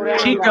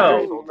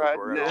 Chico.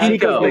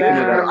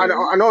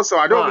 And also,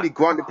 I don't really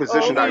grant the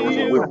position that it was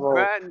a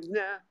wheel.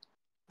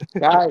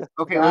 Guys,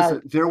 okay,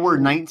 listen. There were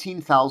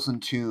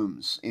 19,000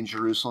 tombs in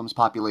Jerusalem's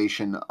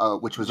population,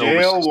 which was over.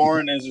 J.L.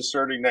 Warren is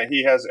asserting that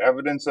he has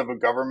evidence of a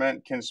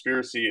government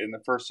conspiracy in the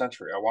 1st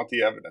century. I want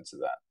the evidence of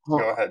that. Go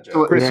ahead, Jay.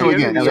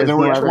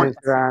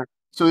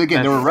 So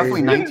again, there were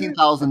roughly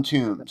 19,000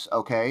 tombs.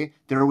 Okay,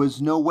 there was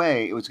no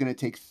way it was going to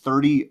take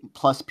 30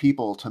 plus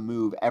people to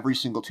move every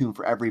single tomb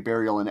for every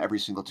burial in every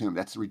single tomb.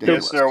 That's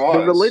ridiculous. Yes, there was.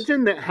 The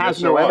religion that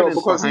has no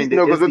evidence behind it.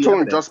 No, because we're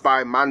talking just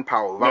by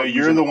manpower. No,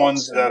 you're the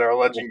ones that are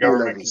alleging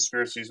government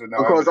conspiracies with no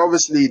evidence. Because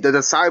obviously the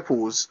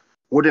disciples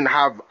wouldn't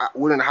have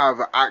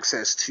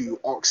access to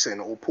oxen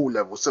or pool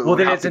levels. So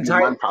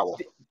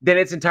then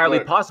it's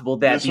entirely possible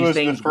that these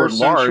things were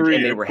large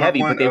and they were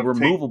heavy, but they were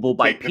movable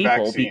by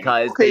people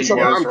because they could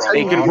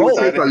roll. It would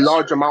take a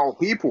large amount of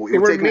people. It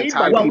would take an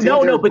entire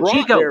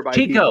but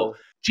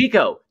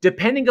Chico,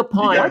 depending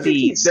upon why do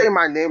you keep saying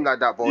my name like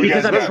that, boy?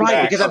 Because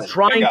I'm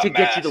trying to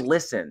get you to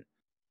listen.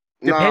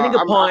 Depending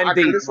upon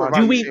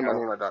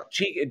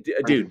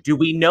do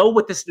we know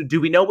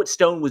what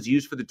stone was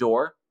used for the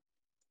door?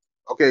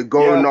 Okay,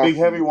 going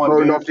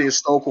off the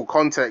historical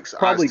context,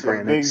 probably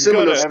granite.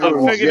 Similar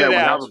stones, we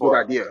have a good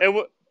idea.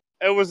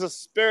 It was a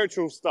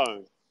spiritual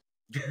stone.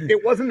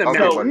 It wasn't a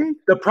mountain.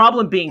 The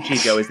problem being,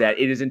 Chico, is that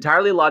it is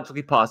entirely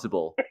logically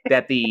possible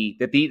that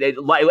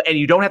and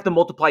you don't have to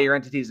multiply your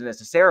entities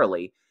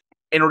necessarily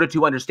in order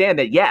to understand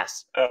that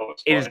yes,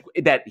 it is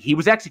that he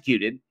was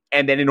executed,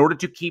 and then in order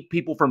to keep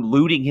people from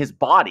looting his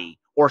body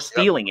or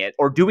stealing it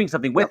or doing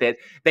something with it,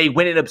 they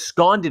went and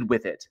absconded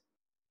with it.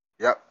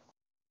 Yep.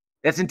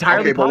 That's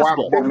entirely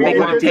possible. They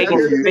could have taken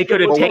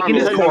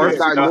his corpse.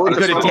 They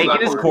could have taken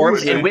his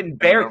corpse and went and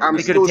buried.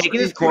 They could have taken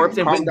his corpse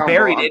and went and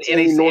buried it in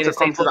a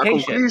safe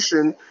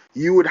location.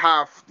 You would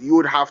have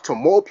to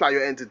multiply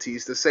your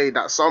entities to say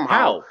that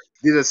somehow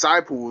the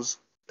disciples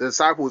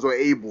were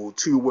able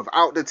to,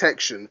 without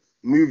detection,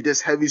 move this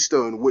heavy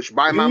stone, which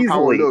by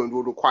manpower alone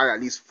would require at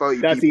least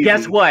 30 people.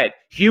 Guess what?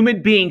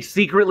 Human beings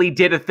secretly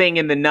did a thing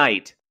in the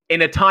night.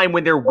 In a time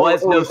when there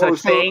was no such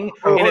thing,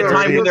 in a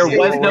time when there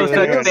was no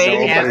such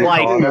thing as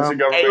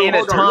in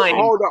a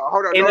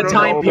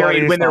time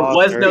period when there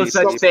was no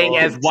such thing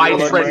as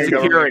widespread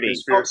security.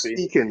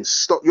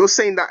 Stop. You're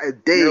saying that a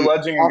day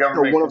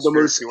after one of the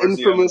most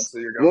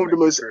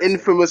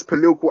infamous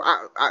political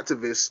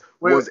activists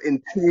was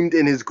entombed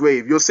in his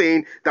grave. You're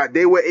saying that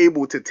they were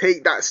able to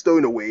take that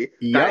stone away,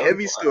 that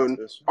heavy stone,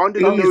 under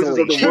the noses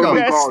of the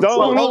Roman guards.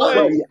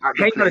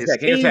 Hang on a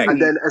second.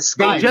 And then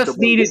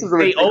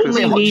they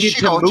only needed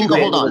to move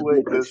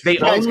it. They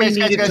only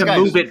needed to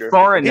move it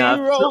far enough.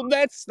 He rolled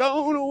that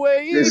stone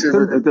away. They've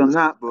done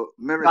that, but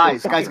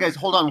guys,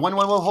 hold on.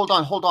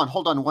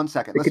 Hold on 1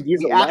 second.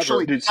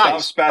 Dude,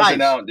 stop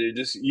spazzing out, dude.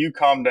 Just you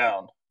calm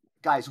down.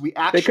 Guys, we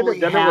actually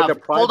have.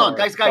 Hold on,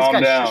 guys.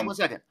 Just 1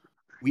 second.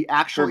 We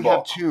actually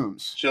have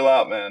tombs. Chill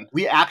out, man.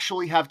 We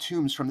actually have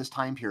tombs from this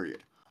time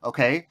period.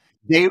 Okay,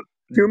 there's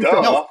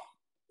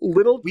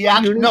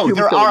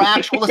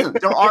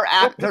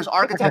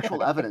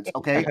architectural evidence.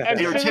 Okay,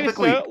 they're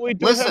typically we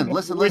do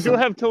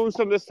have tools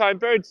from this time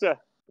period, sir.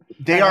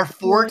 They are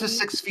 4 to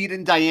 6 feet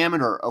in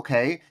diameter,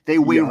 okay? They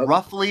weigh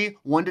roughly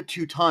 1 to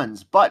 2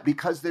 tons, but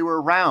because they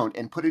were round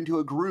and put into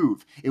a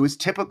groove, it was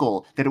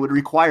typical that it would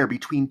require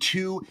between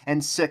 2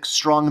 and 6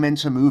 strong men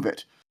to move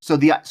it. So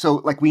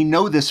like we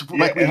know this,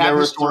 like we have there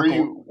were historical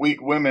 3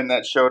 weak women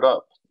that showed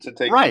up to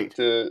take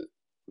to.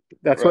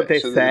 That's what they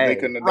say.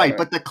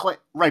 But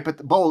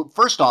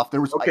first off,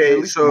 there was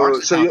okay. So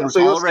you're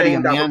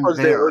saying that because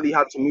they only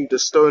had to move the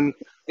stone.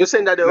 You're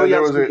saying that they only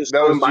had to move the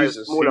stone by a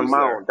small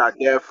amount. That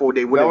therefore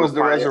they wouldn't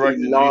require a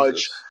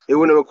large. It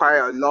wouldn't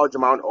require a large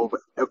amount of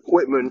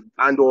equipment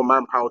and/or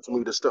manpower to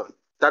move the stone.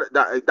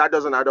 That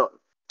doesn't add up.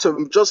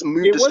 To just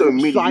move the stone,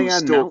 you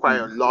still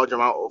require a large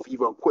amount of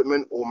either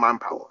equipment or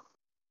manpower.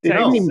 They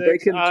didn't even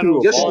break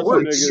into Yes, you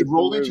would. You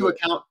roll into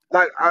account.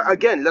 Like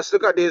again, let's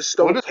look at this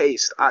stone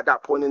case at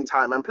that point in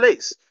time and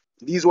place.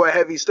 These were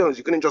heavy stones.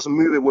 You couldn't just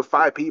move it with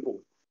 5 people.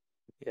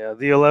 Yeah,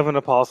 the 11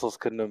 apostles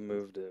couldn't have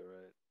moved it,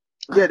 right?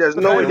 Yeah, there's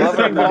no way.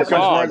 11 apostles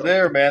weren't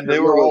there, man. They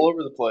were all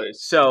over the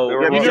place. So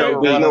we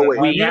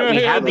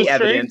have the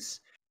evidence.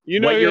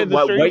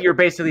 What you're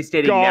basically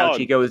stating now,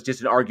 Chico, is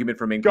just an argument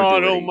from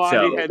incredulity. God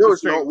Almighty had the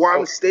strength. What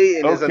I'm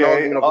stating is an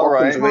argument of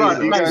Occam's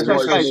razor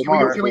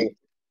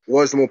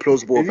was the more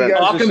plausible event.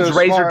 Occam's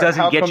razor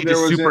doesn't get you to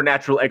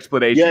supernatural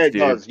explanations, yeah, it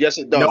does. Yes,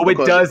 it does. No, it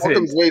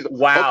doesn't.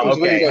 Wow.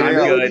 Okay, I'm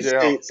good.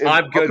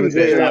 I'm good with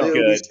this. I'm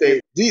good.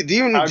 Do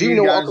you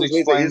know what Occam's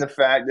razor is? The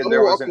fact that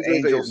there was an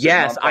angel.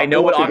 Yes, I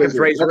know what Occam's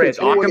razor is.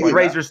 Occam's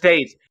razor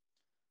states.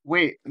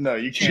 Wait, no,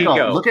 you can't.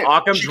 Chico,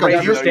 Occam's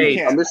razor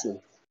states. I'm listening.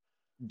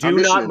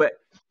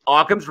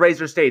 Occam's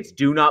razor states,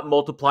 do not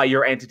multiply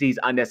your entities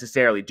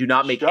unnecessarily. Do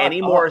not make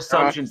any more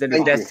assumptions than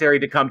is necessary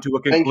to come to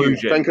a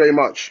conclusion. Thank you very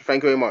much.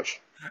 Thank you very much.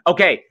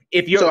 Okay,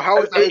 if you're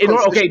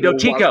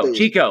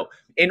Chico,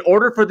 in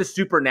order for the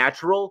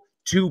supernatural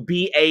to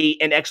be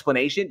an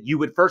explanation, you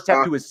would first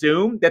have to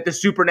assume that the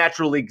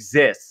supernatural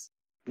exists.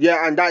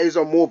 Yeah, and that is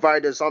a more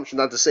valid assumption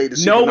than to say the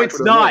supernatural. No, it's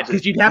not,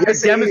 because you'd have to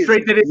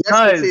demonstrate that it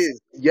does.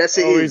 Yes,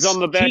 it is. He's on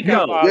the back.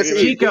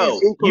 Chico,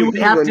 you would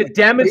have to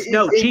demonstrate.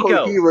 No,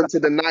 Chico.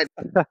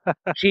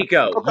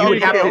 Chico, you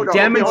would have to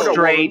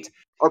demonstrate.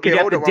 You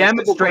have to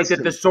demonstrate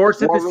that the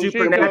source of the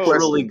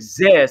supernatural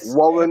exists,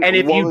 and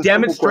if you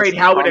demonstrate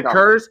how it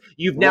occurs,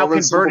 you've now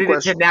converted it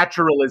to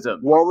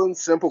naturalism. Warren,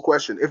 simple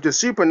question: if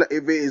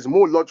it is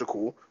more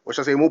logical, or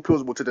should I say more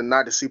plausible, to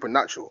deny the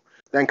supernatural,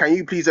 then can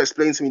you please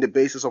explain to me the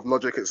basis of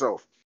logic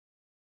itself?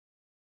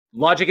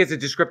 Logic is a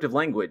descriptive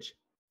language.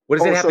 What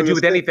does it have to do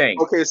with anything?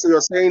 Okay, so you're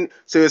saying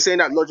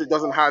that logic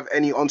doesn't have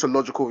any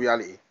ontological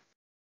reality.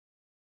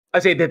 I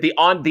say that the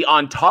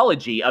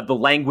ontology of the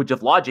language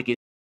of logic is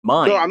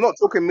mine. No, I'm not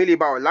talking merely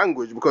about a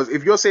language, because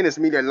if you're saying it's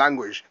merely a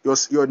language,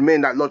 you're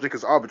admitting that logic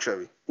is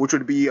arbitrary, which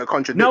would be a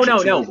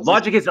contradiction. No.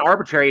 Logic isn't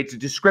arbitrary. It's a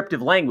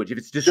descriptive language. If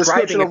it's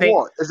describing a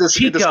thing,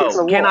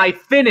 Chico, can I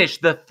finish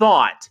the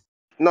thought?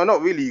 No,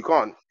 not really. You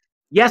can't.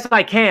 Yes,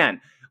 I can.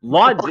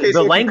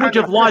 The language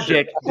of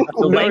logic.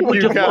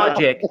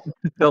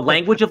 The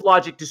language of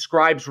logic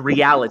describes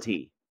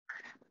reality.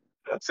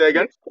 Say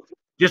again.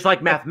 Just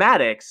like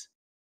mathematics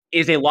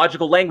is a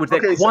logical language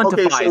that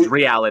quantifies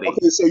reality.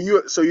 Okay, so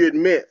you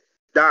admit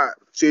that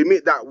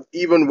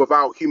even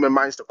without human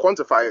minds to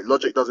quantify it,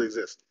 logic does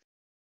exist.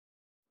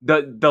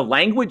 The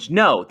language,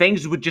 no.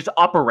 Things would just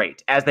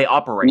operate as they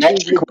operate.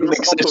 Logic wouldn't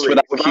exist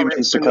without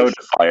humans to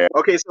codify it.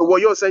 Okay, so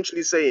what you're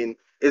essentially saying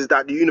is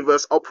that the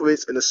universe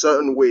operates in a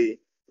certain way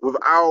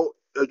without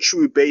a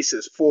true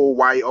basis for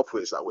why it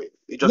operates that way.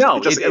 Of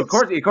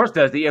course it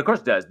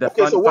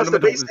does. So what's the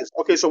basis?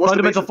 Okay, so what's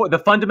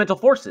the fundamental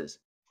forces?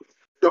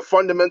 The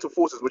fundamental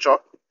forces, which are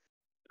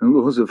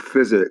laws of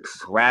physics,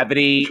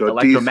 gravity,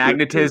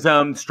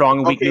 electromagnetism, strong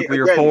and weak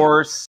nuclear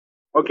force.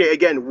 Okay,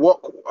 again,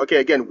 what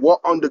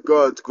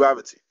undergirds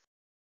gravity?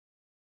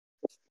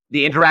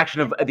 The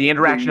interaction of bodies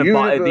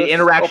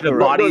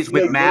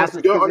with mass.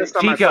 Chico,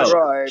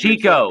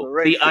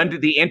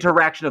 the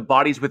interaction of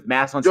bodies with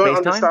mass on space-time. You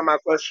don't understand my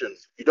question.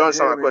 I asked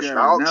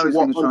you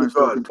what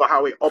undergirds for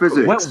how it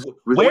operates.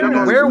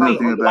 Where are we?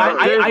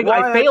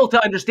 I fail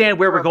to understand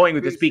where we're going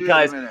with this,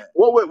 because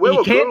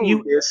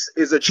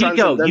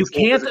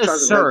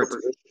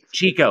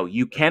Chico,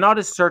 you cannot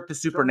assert the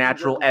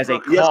supernatural as a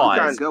cause.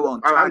 Yes,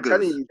 I'm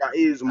telling you that it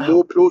is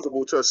more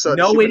plausible to assert.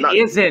 No, it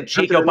isn't,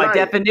 Chico. By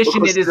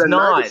definition, it is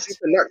not.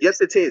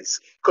 Yes, it is.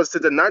 Because to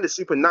deny the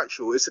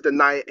supernatural is to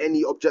deny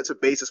any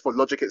objective basis for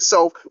logic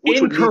itself.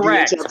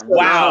 Incorrect.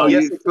 Wow.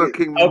 Yes,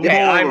 okay,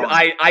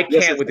 I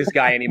can't with this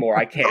guy anymore.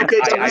 I can't. Okay,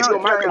 I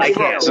can't.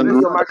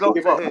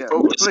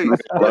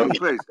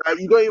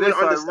 You don't even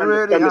understand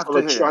the premise of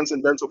a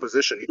transcendental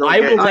position. I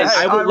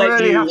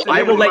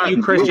will let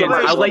you Christians.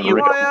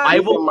 I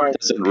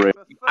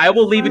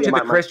will leave it to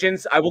the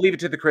Christians. I will leave it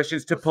to the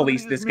Christians to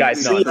police this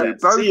guy's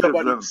nonsense.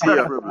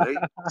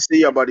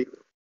 See ya, buddy.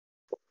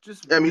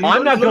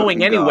 I'm not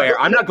going anywhere.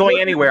 I'm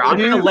going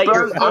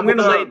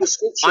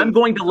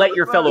to let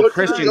your fellow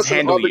Christians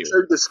handle you.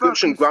 Arbitrary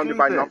description grounded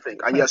by nothing,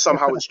 and yet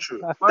somehow it's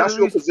true. That's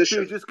your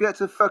position. Just get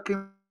to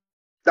fucking.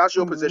 That's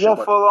your position.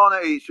 Waffle on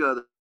at each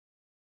other.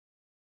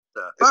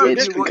 It's What you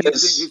think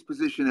ridiculous. his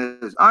position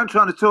is? I'm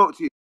trying to talk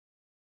to you.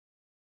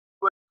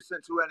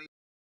 Listen to any.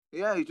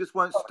 Yeah, he just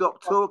won't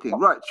stop talking.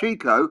 Right,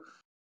 Chico,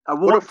 I What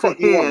the want to fuck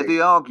do you want hear me?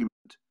 the argument,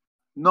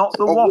 not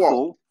the Of what?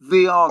 waffle.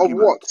 The Of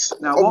argument. what?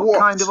 Now, Of what what?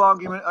 kind of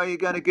argument are you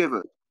going to give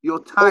us? Your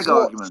Of tag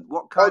what? argument.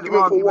 What kind of Argument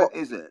for argument what?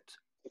 is it?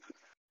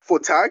 For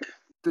tag?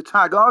 The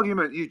tag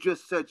argument you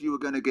just said you were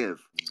going to give.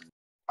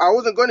 I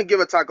wasn't going to give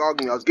a tag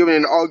argument. I was giving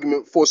an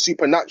argument for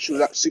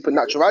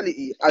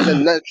supernaturality as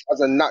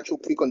a natural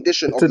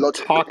precondition It's of a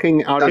logic.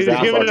 talking out He's his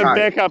ass giving a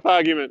argument. backup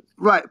argument.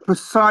 Right,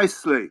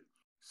 precisely.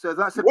 So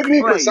that's a What do you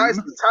mean claim.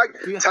 precisely?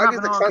 Do you Tag have is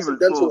an the argument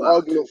transcendental for that?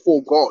 argument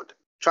for God.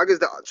 Tag is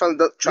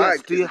the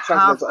Yes, do you have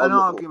transcendental an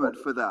argument argument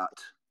for for that?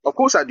 God. Of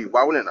course I do.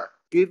 Why wouldn't I?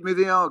 Give me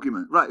the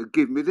argument. Right,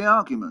 give me the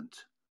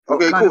argument. What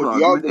Okay, kind cool. of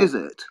The argument is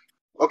argument. it?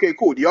 Okay,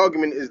 cool. The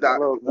argument is that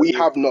we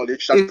have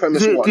knowledge. That's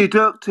premise Is it one.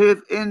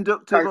 deductive,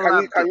 inductive, or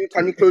abductive?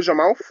 Can you close your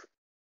mouth?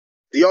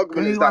 The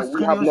argument is that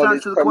we have Can you knowledge.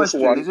 answer the Premise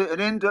question? one. Is it an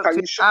Can inductive,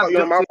 you shut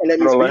your mouth abductive, and let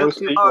me Hold on, speak? let him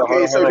deductive speak. argument?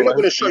 Okay, so if Hold on, you're let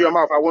going him to shut speak. your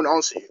mouth, I won't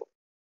answer you.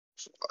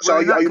 So Well, are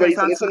in you that ready case,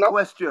 to answer listen the now?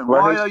 question. Let Why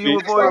him are you speak.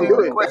 This is what I'm avoiding the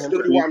doing. That's Let him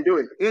literally what question? I'm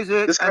doing. Is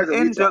it This an guy's a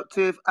retard.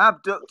 inductive,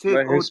 abductive,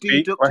 Let him or speak.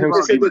 Let deductive him It's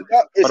a speak. argument?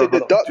 it's a Hold on.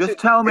 deductive. Just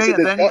tell It's me, a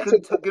and then you can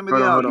deductive. give me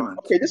the argument.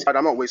 Okay, this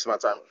I'm not wasting my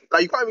time.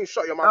 Like you can't even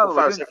shut your mouth for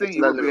Oh, I 5 didn't seconds think and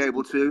you then would let be me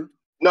able speak. to.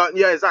 No,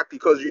 yeah, exactly,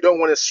 because you don't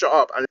want to shut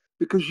up and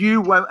Because you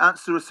won't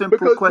answer a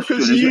simple question.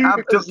 Is it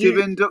abductive,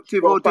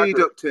 inductive, or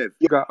deductive?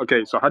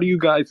 Okay, so how do you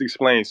guys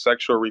explain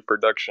sexual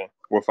reproduction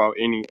without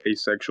any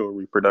asexual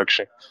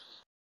reproduction?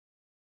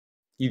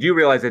 You do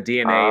realize that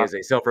DNA is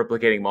a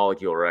self-replicating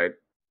molecule, right?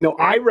 No,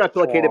 I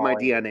replicated my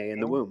DNA in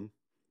the womb.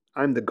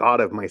 I'm the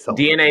god of myself.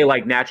 DNA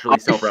like naturally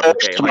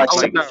self-replicates. Like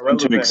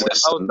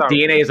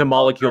DNA is a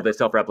molecule that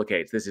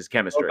self-replicates. This is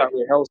chemistry.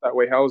 How is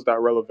that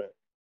relevant?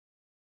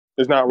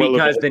 It's not relevant.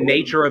 Because the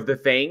nature of the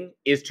thing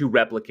is to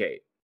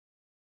replicate.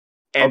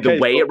 And the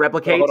way it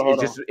replicates is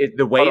just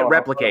the way it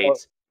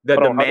replicates.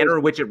 The manner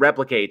in which it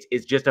replicates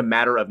is just a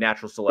matter of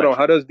natural selection.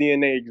 How does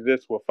DNA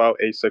exist without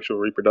asexual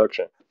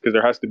reproduction? Because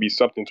there has to be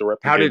something to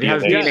replicate. How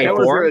does DNA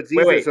form?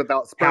 Wait.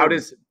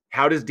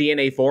 How does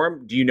DNA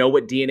form? Do you know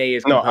what DNA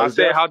is composed of? No, I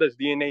said how does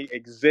DNA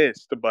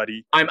exist,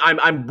 buddy?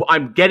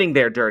 I'm getting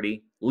there,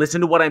 Dirty.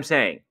 Listen to what I'm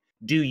saying.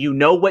 Do you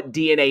know what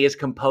DNA is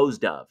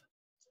composed of?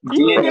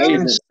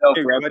 DNA is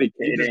self-replicating.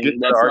 Can you just get to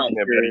the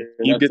argument, buddy?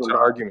 Can you get to the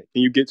argument?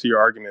 Can you get to your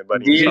argument,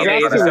 buddy? He's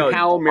asking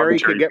how Mary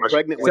could get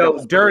pregnant without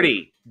So,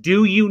 Dirty,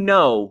 do you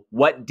know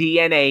what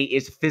DNA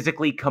is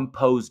physically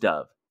composed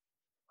of?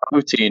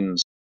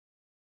 Proteins.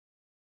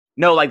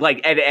 No, like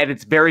at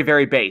its very,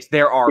 very base.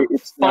 There are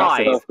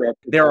five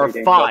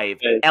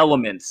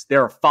elements.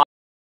 There are 5.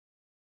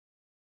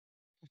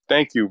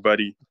 Thank you,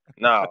 buddy.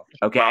 Now,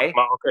 okay.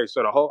 Okay,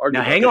 so the whole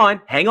argument. Now,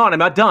 hang on. I'm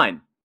not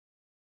done.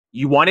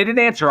 You wanted an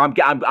answer. I'm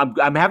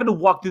having to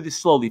walk through this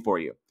slowly for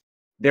you.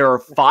 There are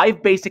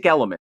 5 basic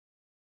elements.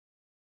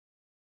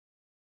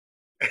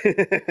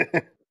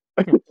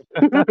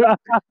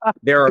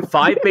 There are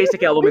 5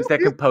 basic elements that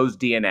compose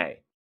DNA.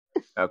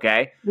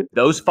 Okay?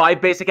 Those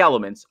 5 basic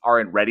elements are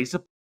in ready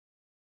supply.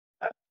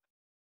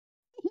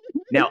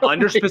 Now,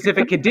 under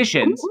specific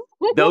conditions,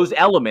 those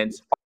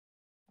elements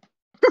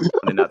are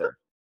one another.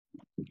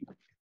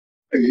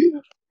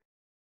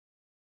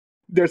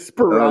 They're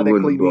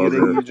sporadically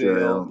muting you,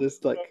 JL.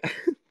 Just like.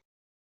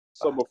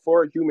 So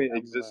before human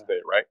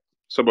existed, right?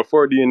 So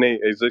before DNA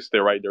existed,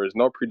 right, there is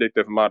no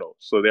predictive model.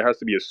 So there has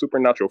to be a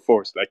supernatural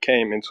force that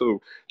came to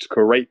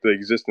create the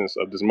existence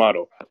of this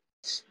model.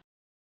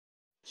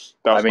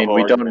 I mean,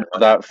 we don't know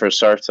that for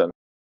certain. What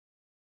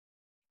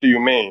do you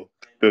mean?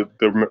 The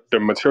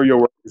material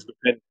world is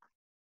dependent.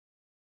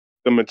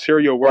 The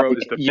material world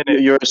is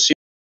dependent.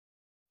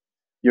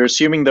 You're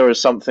assuming there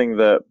was something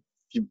that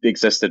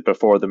existed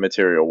before the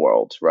material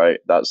world, right?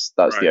 That's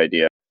right. The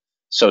idea.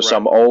 So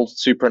some old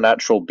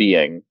supernatural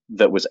being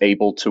that was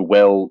able to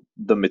will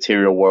the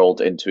material world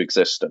into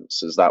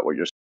existence. Is that what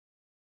you're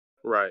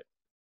saying? Right.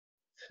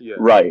 Yeah.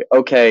 Right.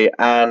 Okay.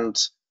 And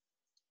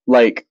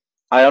like,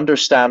 I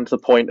understand the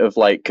point of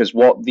like, because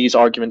what these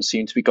arguments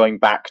seem to be going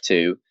back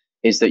to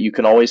is that you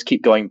can always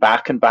keep going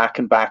back and back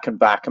and back and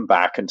back and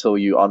back until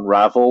you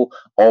unravel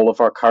all of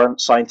our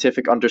current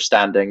scientific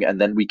understanding, and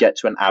then we get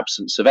to an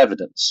absence of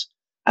evidence.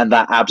 And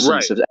that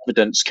absence of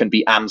evidence can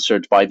be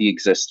answered by the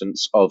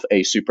existence of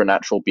a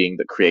supernatural being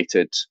that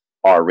created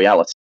our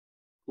reality.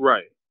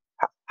 Right.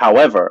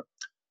 However,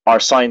 our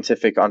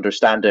scientific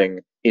understanding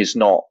is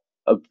not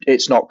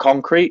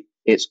concrete,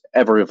 it's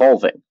ever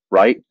evolving,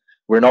 right?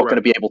 We're not going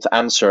to be able to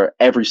answer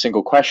every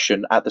single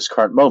question at this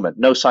current moment.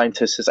 No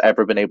scientist has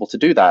ever been able to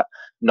do that.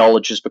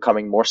 Knowledge is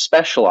becoming more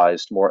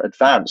specialized, more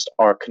advanced.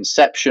 Our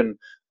conception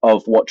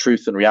of what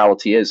truth and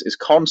reality is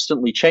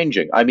constantly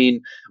changing. I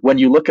mean, when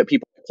you look at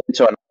people like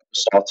Plato and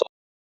Aristotle,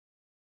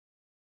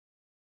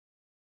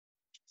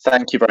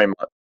 thank you very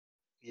much.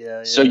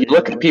 So you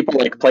look at people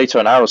like Plato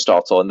and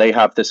Aristotle, and they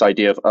have this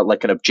idea of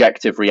like an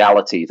objective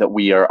reality that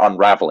we are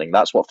unraveling.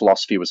 That's what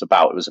philosophy was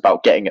about. It was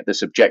about getting at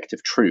this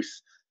objective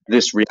truth,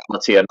 this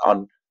reality, and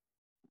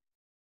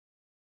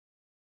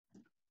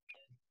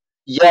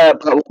yeah,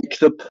 but like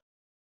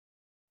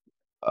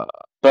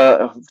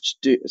But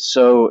do you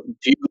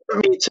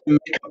want me to make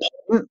a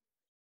point?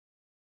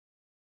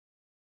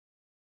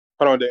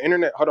 Hold on, the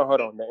internet. Hold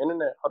on. The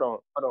internet.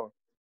 Hold on.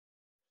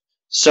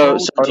 So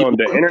hold on.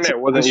 The internet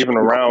wasn't even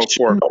around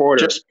for a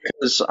quarter. Just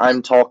because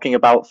I'm talking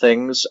about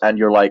things and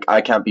you're like,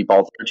 I can't be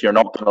bothered, you're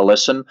not going to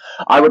listen.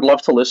 I would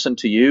love to listen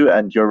to you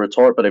and your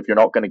retort, but if you're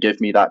not going to give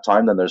me that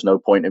time, then there's no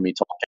point in me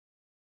talking.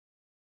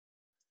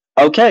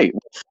 Okay,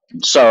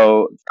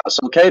 so that's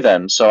okay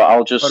then. So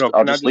I'll just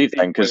leave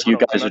then because you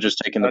guys are just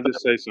taking the. Can I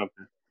just say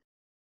something?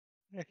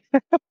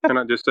 Can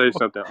I just say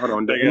something? Hold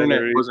on. The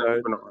internet wasn't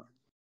even around.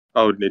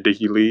 Oh, did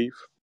he leave?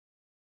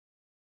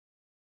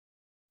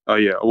 Oh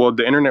yeah. Well,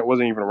 the internet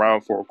wasn't even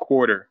around for a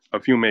quarter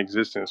of human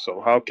existence.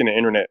 So how can the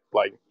internet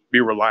be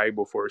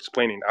reliable for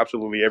explaining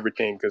absolutely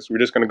everything? Because we're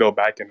just gonna go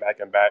back and back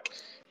and back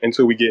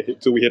until we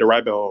hit a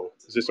rabbit hole.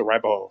 It's just a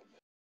rabbit hole.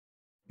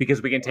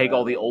 Because we can take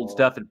all the old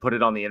stuff and put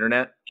it on the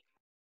internet.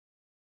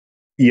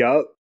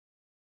 Yup.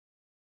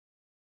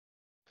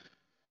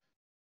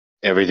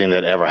 Everything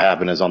that ever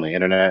happened is on the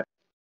internet.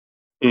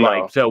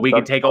 So we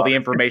can take all the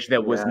information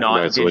that was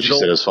not digital. So what you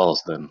said is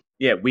false then.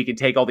 Yeah, we can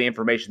take all the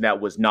information that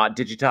was not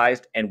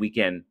digitized and we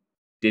can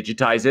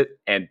digitize it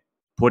and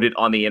put it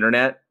on the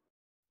internet.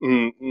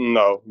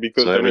 No,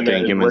 because so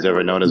everything humans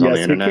ever known is on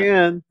the internet. Yes, we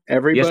can.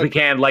 Everybody. Yes, we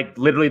can.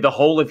 Literally, the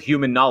whole of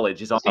human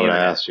knowledge is on the internet.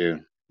 I asked you.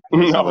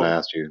 That's not what I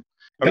asked you.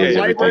 Okay,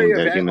 everything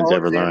that humans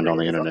ever learned on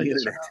the internet.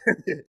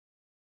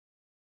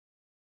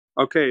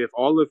 Okay, if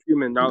all of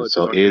human knowledge.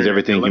 So is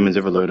everything humans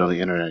ever learned on the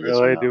internet?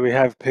 Really? Do we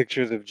have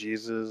pictures of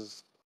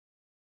Jesus?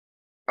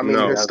 I mean,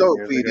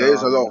 historically, there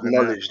is a lot of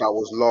knowledge that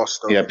was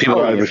lost. Yeah, people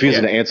are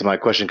refusing to answer my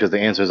question because the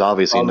answer is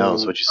obviously no.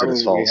 So what you said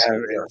is false.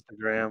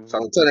 Instagram. So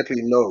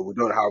technically, no, we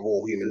don't have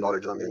all human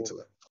knowledge on the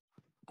internet.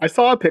 I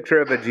saw a picture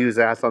of a Jew's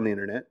ass on the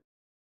internet.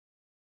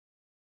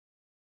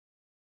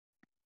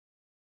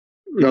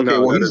 Okay,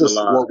 well, he's just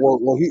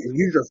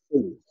he's just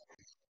silly.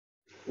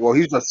 Well,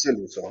 he's just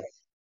silly, so.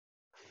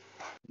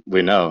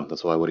 We know.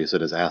 That's why what he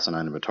said is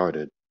asinine and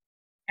retarded.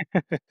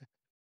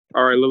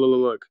 All right,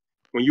 look.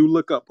 When you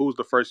look up who's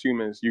the first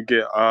humans, you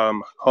get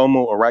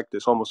Homo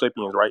erectus, Homo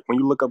sapiens, right? When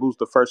you look up who's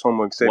the first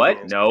Homo sapiens,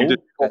 what? No.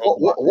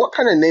 What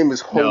kind of name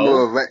is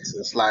Homo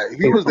erectus? Like,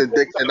 who was the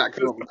dickhead that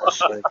came up with that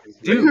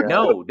shit? Dude,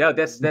 no,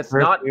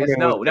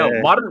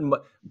 no. Modern,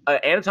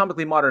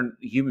 anatomically modern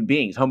human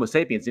beings, Homo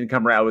sapiens, didn't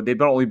come around.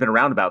 They've only been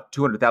around about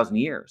 200,000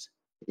 years.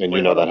 And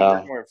you know that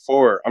how?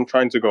 Forward. I'm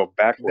trying to go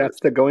backwards. That's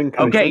the going.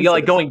 Okay, you're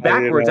like going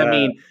backwards. I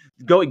mean,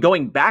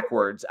 going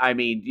backwards. I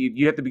mean,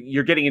 you have to be.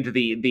 You're getting into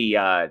the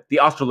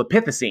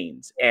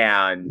Australopithecines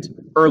and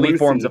early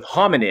forms of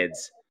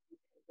hominids.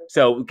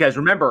 So, because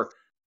remember,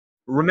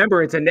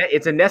 it's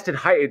a nested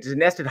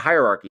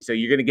hierarchy. So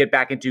you're going to get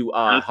back into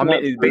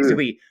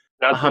basically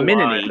a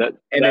homininy,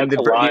 and then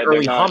the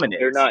early hominids.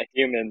 They're not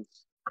humans.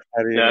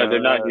 No, they're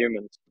not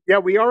humans. Yeah,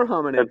 we are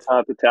hominids. That's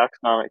not the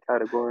taxonomic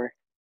category.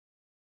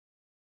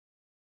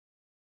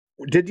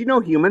 Did you know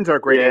humans are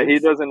great apes? Yeah, he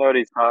doesn't know what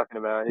he's talking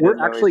about. We're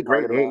actually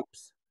great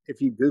apes. If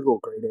you Google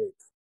great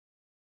apes.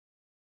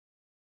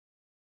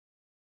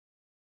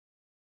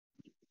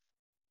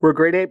 We're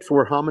great apes,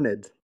 we're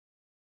hominids.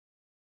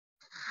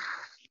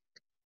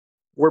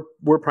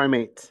 We're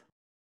primates.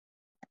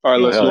 All right,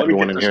 listen.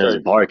 Everyone in here is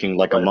barking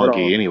like a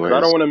monkey anyway.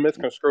 I don't want to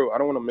misconstrue.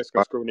 Anyone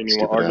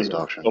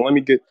argument.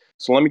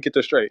 So let me get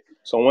this straight.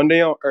 So one day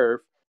on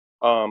Earth,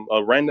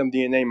 a random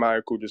DNA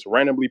molecule just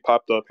randomly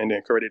popped up and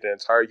then created the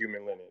entire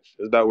human lineage.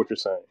 Is that what you're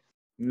saying?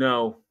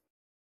 No.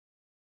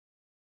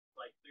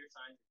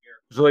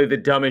 It's really the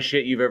dumbest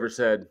shit you've ever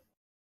said.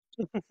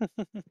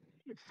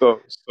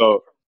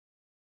 So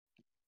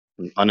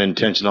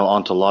unintentional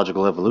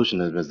ontological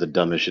evolutionism is the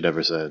dumbest shit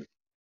ever said.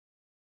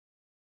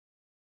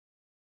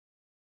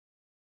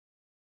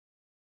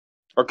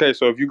 Okay,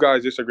 so if you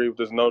guys disagree with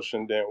this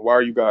notion, then why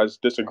are you guys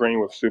disagreeing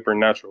with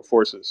supernatural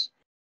forces?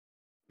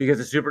 Because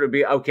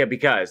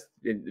because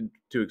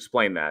to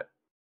explain that.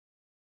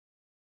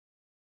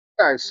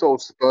 Guys, so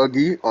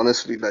spuggy.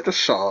 Honestly, just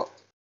shut up.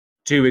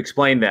 To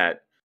explain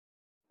that,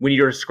 when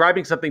you're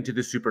ascribing something to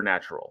the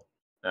supernatural,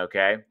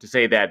 okay, to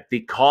say that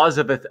the cause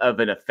of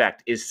an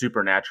effect is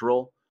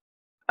supernatural,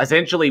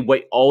 essentially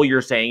what all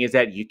you're saying is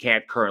that you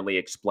can't currently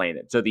explain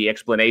it. So the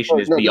explanation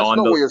is beyond.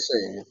 That's not what you're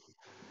saying.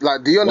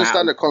 Like, do you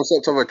understand the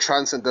concept of a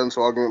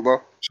transcendental argument, bro?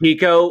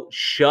 Chico,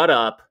 shut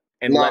up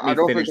and let me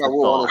finish the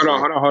thought.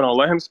 Hold on.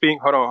 Let him speak.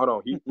 Hold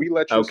on. We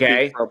let you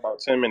speak for about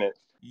 10 minutes.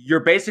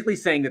 You're basically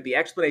saying that the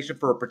explanation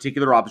for a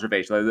particular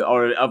observation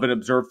or of an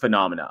observed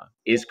phenomena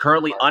is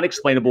currently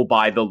unexplainable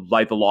by the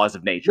laws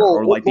of nature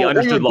the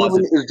understood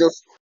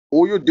laws.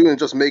 All you're doing is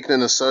just making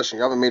an assertion.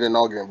 You haven't made an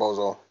argument,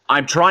 bozo.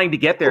 I'm trying to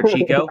get there,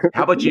 Chico.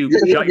 How about you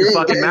shut your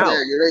fucking mouth?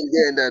 You ain't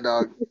getting there,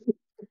 dog.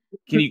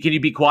 Can you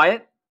be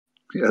quiet?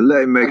 Yeah,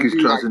 let him make his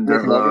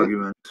transcendental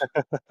argument.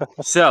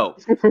 So,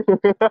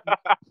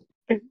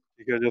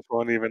 you just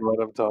won't even let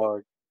him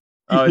talk.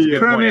 Oh, it's a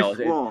good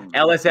point,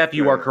 LSF.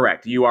 You are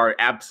correct. You are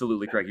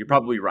absolutely correct. You're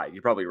probably right.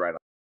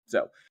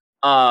 So,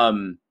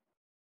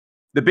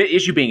 the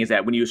issue being is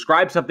that when you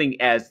ascribe something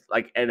as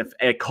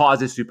a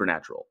cause is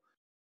supernatural,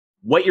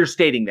 what you're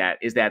stating that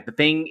is that the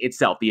thing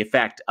itself, the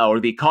effect or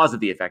the cause of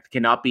the effect,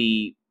 cannot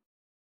be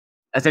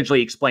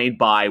essentially explained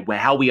by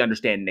how we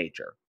understand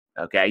nature.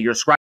 Okay, you're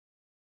ascribing.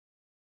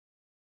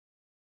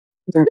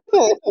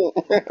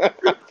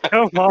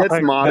 Come on,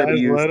 That's mod guys,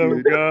 abuse, let him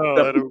dude. go.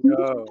 Let him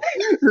go.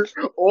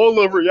 All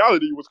of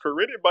reality was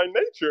created by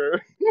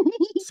nature.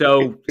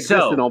 So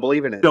Exist and I'll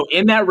believe in it. So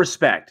in that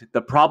respect,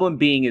 the problem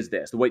being is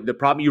this: the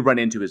problem you run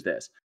into is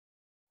this: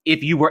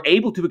 if you were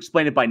able to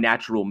explain it by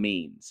natural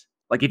means,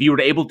 like if you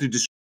were able to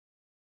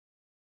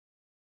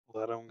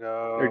let them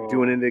go. They're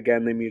doing it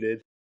again. They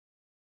muted.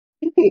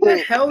 What the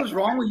hell is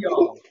wrong with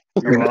y'all?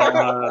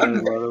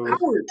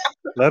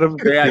 Let them.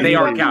 Yeah, they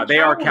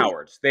are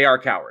cowards. They are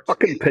cowards.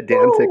 Fucking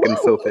pedantic and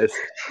sophist.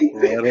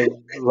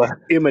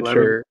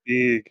 Immature.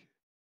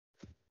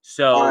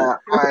 So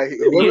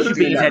the issue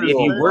being that if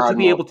you were to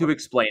be able to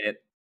explain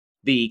it,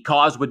 the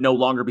cause would no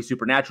longer be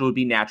supernatural; it would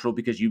be natural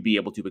because you'd be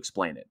able to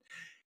explain it.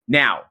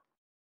 Now,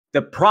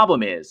 the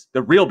problem is,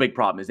 the real big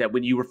problem is that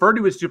when you refer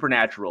to it as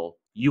supernatural,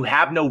 you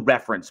have no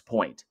reference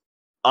point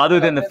other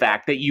than the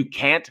fact that you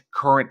can't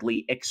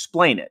currently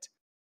explain it.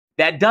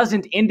 That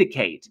doesn't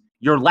indicate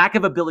your lack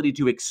of ability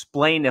to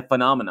explain a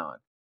phenomenon.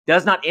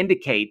 Does not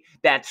indicate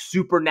that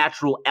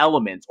supernatural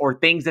elements or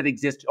things that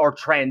exist or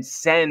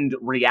transcend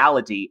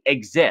reality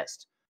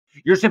exist.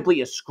 You're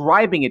simply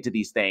ascribing it to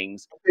these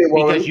things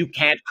because you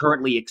can't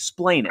currently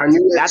explain it.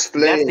 That's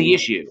the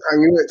issue.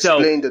 Can you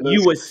explain Can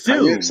you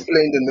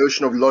explain the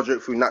notion of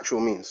logic through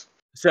natural means?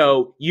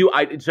 So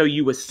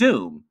you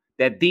assume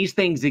that these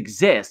things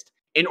exist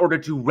in order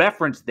to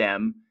reference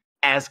them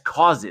as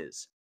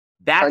causes.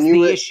 That's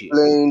the issue.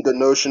 Explain the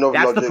notion of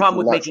That's logic the problem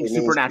with through making natural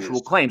means, supernatural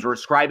please? claims or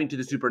ascribing to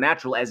the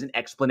supernatural as an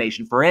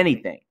explanation for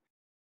anything.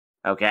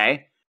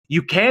 Okay?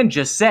 You can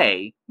just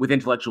say, with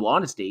intellectual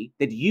honesty,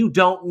 that you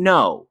don't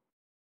know.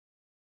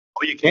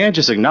 Well, you can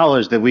just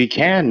acknowledge that we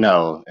can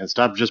know and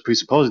stop just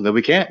presupposing that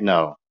we can't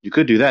know. You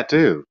could do that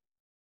too.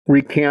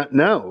 We can't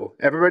know.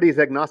 Everybody's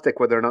agnostic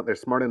whether or not they're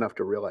smart enough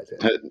to realize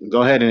it.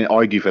 Go ahead and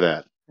argue for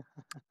that.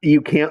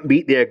 You can't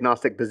beat the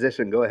agnostic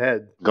position. Go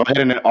ahead. Go ahead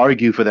and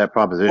argue for that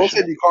proposition. Who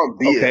said you can't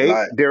beat it? Okay,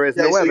 Like, there is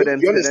no so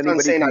evidence you that understand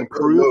anybody saying I can don't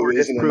prove know or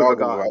isn't an disprove a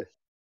argument, god. right?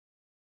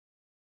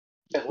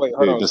 Wait,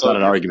 hold on. That's So not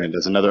an argument.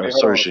 That's another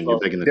assertion. You're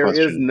making the There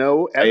question. is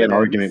no Say an evidence.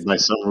 argument by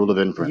some rule of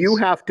inference. You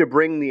have to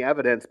bring the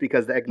evidence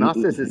because the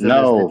agnosticism is the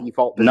No,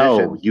 default position.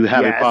 no, you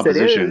have a Yes,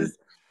 proposition. it is.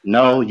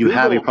 No, you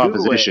have a Google it.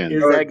 proposition.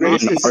 Is You didn't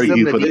agnosticism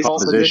argue the for the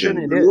default position?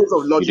 proposition. It is. Rules of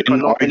You logic are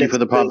didn't not argue for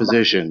the unexplained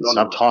proposition. mathematical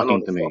Stop phenomena. I don't know talking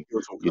what to the fuck me.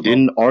 you're talking You about.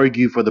 didn't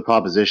argue for the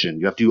proposition.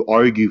 You have to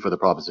argue for the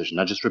proposition,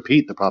 not just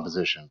repeat the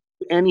proposition.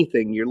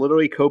 Anything. You're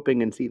literally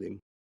coping and seething.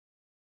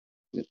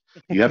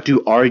 You have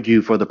to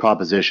argue for the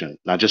proposition,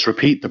 not just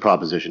repeat the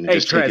proposition and Hey,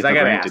 just take Trez, it for I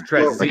gotta granted. ask,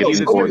 Trez, Like is it's it an you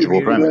incorrigible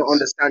People premise. don't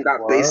understand that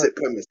basic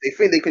premise. They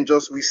think they can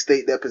just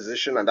restate their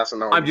position, and that's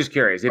an argument. I'm just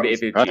curious if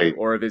it's Right. you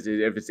or if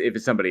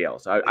it's somebody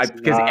else.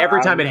 Because Nah,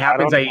 every time it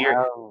happens, I don't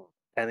hear.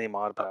 have any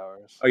mod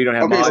powers. Oh, you don't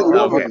have Okay, mod? so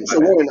Oh, Warren, okay, my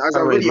bad. as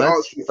I've already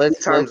asked you 3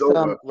 times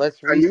over, Let's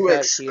can you reset here.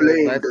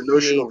 explain Let's the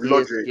notion of atheist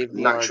logic give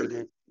the naturally?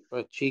 argument.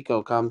 But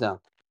Chico, calm down.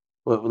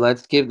 Well,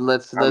 let's let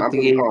I'm the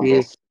pretty calm, bro.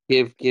 atheist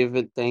give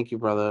it. Thank you,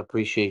 brother.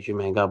 Appreciate you,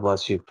 man. God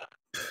bless you.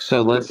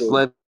 So let's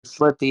Okay.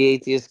 let the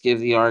atheist give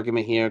the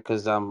argument here,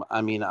 because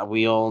I mean,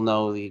 we all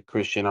know the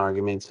Christian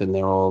arguments and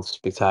they're all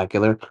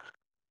spectacular.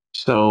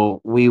 So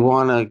we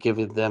want to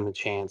give them a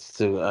chance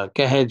to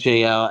go ahead,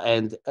 JL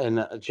and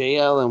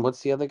JL and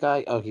what's the other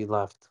guy? Oh, he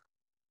left.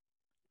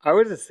 I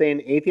was just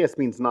saying atheist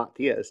means not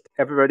theist.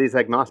 Everybody's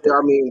agnostic. Yeah,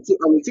 I mean,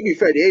 to be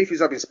fair, the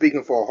atheists have been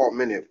speaking for a hot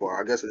minute, but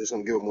I guess we're just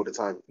gonna give them all the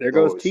time. There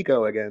No goes worries.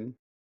 Chico again.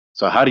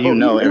 So how do you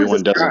know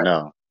everyone doesn't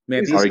know?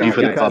 Man, Argue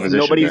for the Because proposition.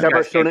 nobody's then.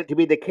 ever shown it to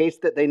be the case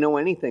that they know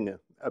anything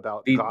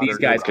about God. These or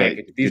guys no can't.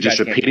 God. These You're just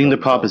guys can't repeating the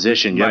control themselves.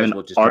 proposition. You Might as haven't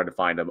well just try to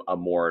find a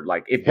more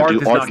like if You have Barth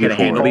to is not argue going to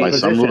for handle it by these.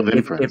 some rule of If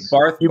inference.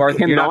 Barth, You if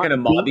you're not cannot going to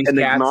mob beat these an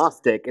cats,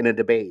 agnostic in a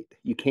debate.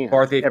 You can't.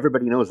 Barth,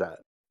 Everybody knows that.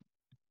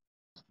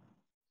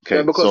 Okay,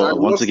 Yeah, because so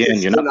once again,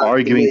 agnostics you're don't not actually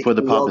arguing make for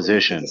the any arguments. They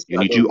proposition. just You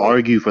say, I need don't to know.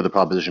 argue for the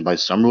proposition by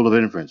some rule of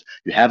inference.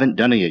 You haven't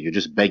done it yet. You're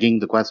just begging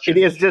the question.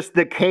 It is just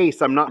the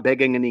case. I'm not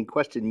begging any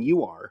question.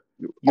 You are.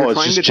 You're Oh, it's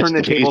trying just to turn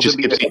the the case. tables Just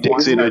and be a Ipsy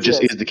Dixit. It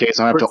just is the case.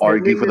 I don't have to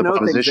argue for the know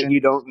things that proposition. you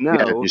don't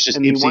Yeah, know, it's just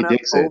and you want Ipsy to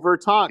Dixit.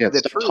 overtalk Yeah, the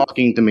stop truth.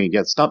 talking to me.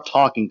 Yeah, stop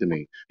talking to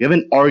me. You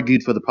haven't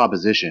argued for the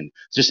proposition.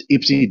 It's just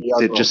Ipsy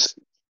Dixit. Just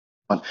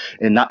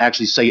and not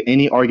actually say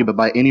any argument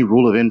by any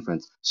rule of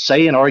inference.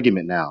 Say an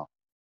argument now.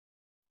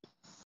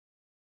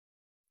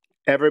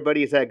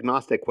 Everybody's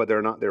agnostic whether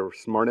or not they're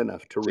smart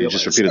enough to So you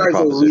realize. just repeated the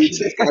proposition.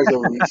 This guy's a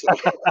reach.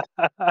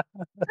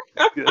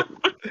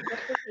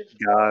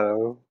 Got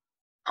him.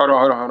 Hold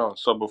on.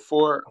 So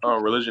before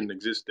religion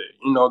existed,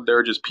 there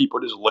were just people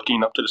just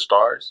looking up to the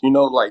stars.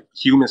 Like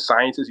human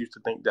scientists used to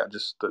think that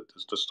just the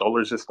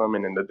solar system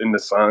and the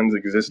suns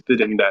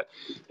existed in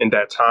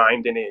that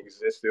time. Then they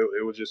existed.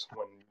 It was just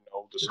when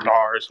the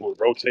stars would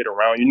rotate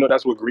around.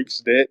 That's what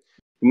Greeks did.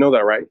 You know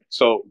that, right?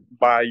 So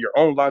by your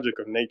own logic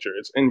of nature,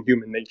 it's in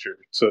human nature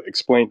to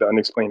explain the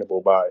unexplainable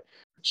by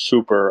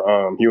super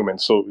human.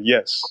 So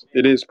yes,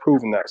 it is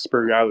proven that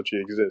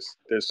spirituality exists.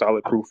 There's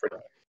solid proof for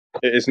that.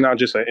 It's not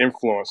just an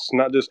influence. It's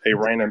not just a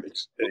random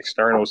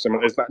external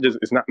symbol.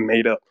 It's not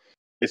made up.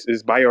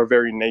 It's by our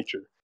very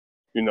nature.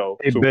 You know.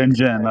 Hey So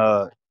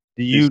Benjen,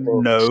 do you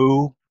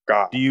know?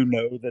 God. Do you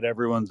know that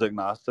everyone's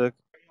agnostic,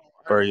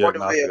 or are you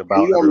agnostic Can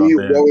about you everyone unmute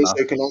being Warren so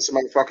you agnostic? can answer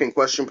my fucking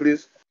question,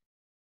 please?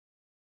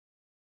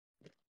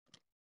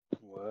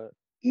 What?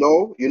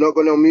 No, you're not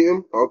gonna unmute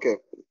him? Okay.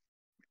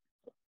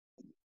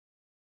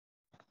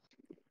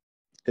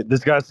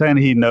 This guy's saying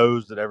he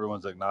knows that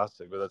everyone's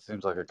agnostic, but that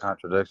seems like a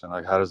contradiction.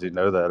 Like, how does he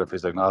know that if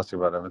he's agnostic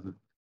about everything?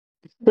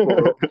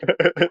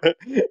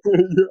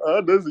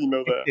 How does he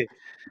know that?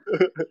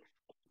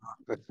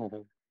 I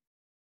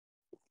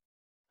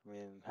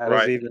mean, how does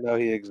Right. he even know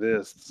he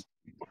exists?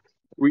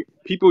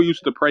 People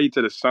used to pray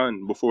to the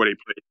sun before they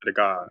prayed to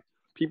God.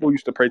 People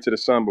used to pray to the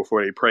sun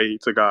before they prayed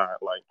to God.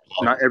 Like,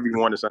 not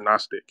everyone is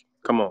agnostic.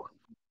 Come on.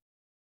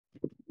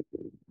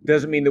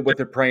 Doesn't mean that what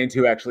they're praying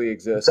to actually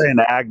exists. I'm saying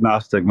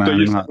agnostic, man. So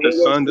you're I'm saying not. the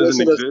sun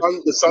doesn't exist?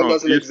 The sun Hold on.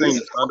 doesn't You're saying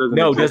exist. the sun doesn't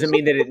No, it exist? doesn't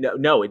mean that it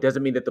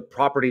doesn't mean that the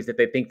properties that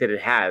they think that it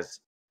has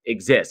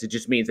exist. It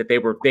just means that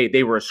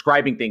they were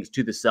ascribing things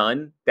to the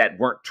sun that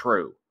weren't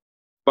true.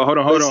 But hold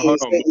on. You're saying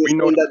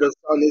that the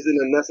sun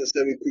isn't a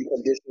necessary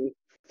precondition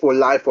for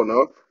life on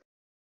Earth.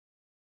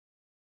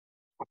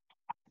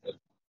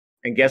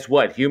 And guess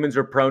what? Humans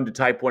are prone to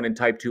type 1 and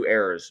type 2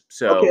 errors.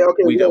 So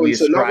Okay, we Warren,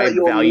 so now that ascribe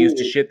you're values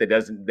to muted, shit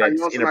that's can you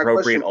answer my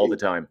inappropriate question, all the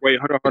please? time.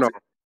 Wait, hold on.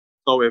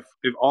 So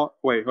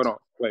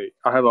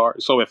I have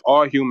so if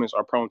all humans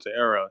are prone to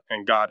error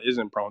and God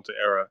isn't prone to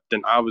error,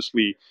 then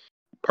obviously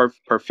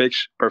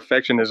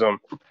perfectionism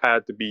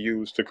had to be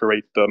used to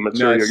create the No,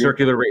 material. it's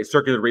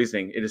circular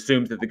reasoning. It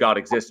assumes that the God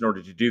exists in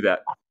order to do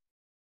that.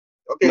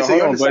 Okay, No, so hold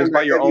you on, but it's understand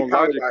by that your every own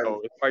logic, paradigm,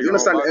 though. It's by you your own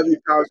understand that logic. every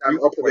paradigm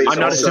operates I'm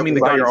not on assuming the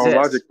certain God your own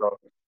exists. logic, though.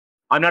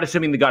 I'm not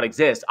assuming the God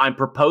exists. I'm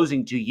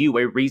proposing to you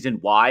a reason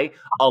why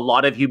a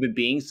lot of human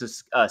beings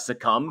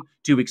succumb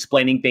to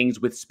explaining things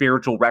with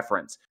spiritual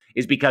reference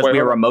is because we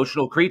are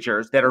emotional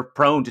creatures that are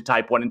prone to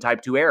type 1 and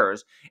type 2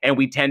 errors, and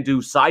we tend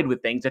to side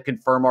with things that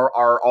confirm our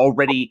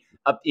already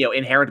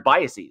inherent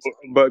biases.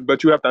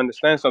 But you have to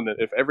understand something.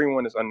 If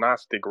everyone is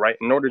agnostic, right?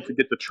 In order to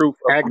get the truth,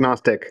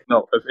 agnostic.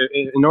 No,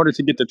 in order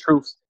to get the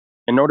truth,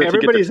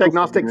 Everybody's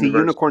agnostic to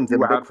universe, unicorns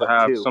you and have to Bigfoot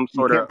have too. some You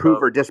sort can't of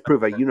prove or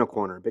disprove a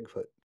unicorn or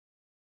Bigfoot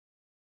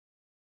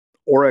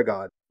or a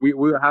god. we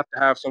have to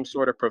have some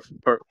sort of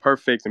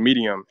perfect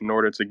medium in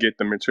order to get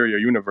the material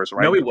universe,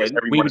 right? No, we Because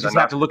wouldn't. We everyone would is just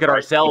have to look at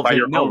agnostic, right? ourselves By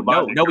your and own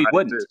logic, we God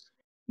wouldn't. exists.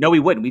 No, we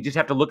wouldn't. We just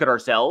have to look at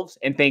ourselves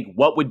and think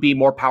what would be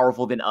more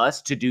powerful than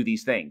us to do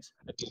these things.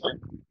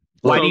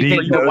 Why do you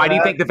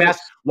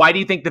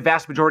think the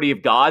vast majority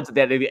of gods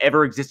that have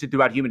ever existed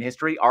throughout human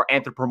history are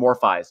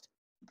anthropomorphized?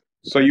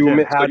 So you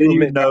admit God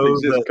know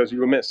exists that- because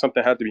you admit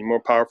something had to be more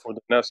powerful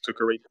than us to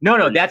create.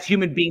 No, that's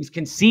human beings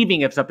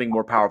conceiving of something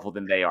more powerful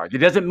than they are. That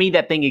doesn't mean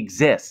that thing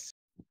exists.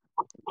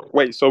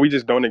 Wait, so we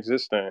just don't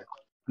exist then?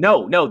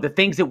 No, the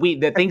things that we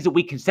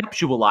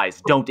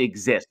conceptualize don't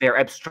exist. They're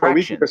But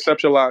we can abstractions.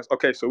 conceptualize.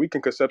 Okay, so we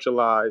can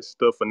conceptualize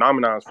the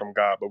phenomenons from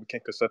God, but we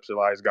can't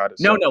conceptualize God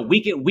itself. No,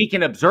 we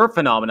can observe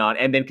phenomenon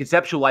and then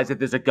conceptualize that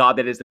there's a God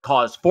that is the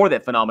cause for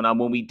that phenomenon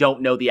when we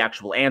don't know the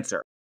actual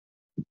answer.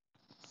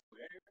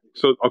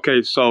 So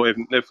so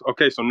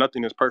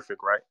nothing is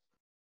perfect, right?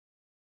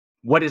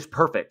 What is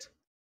perfect?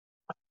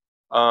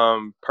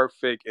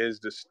 Perfect is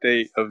the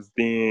state of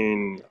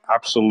being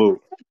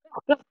absolute.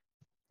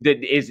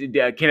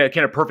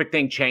 Can a perfect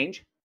thing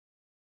change?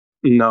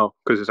 No,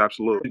 because it's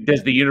absolute.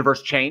 Does the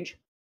universe change?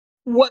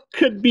 What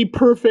could be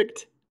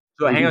perfect?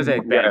 So hang on a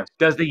second, Ben. Yes.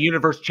 Does the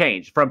universe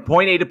change from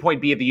point A to point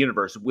B of the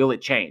universe? Will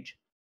it change?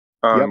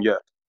 Yeah.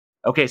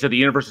 Okay, so the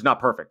universe is not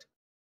perfect.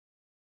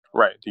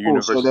 Right. The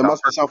universe. So there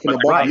must be something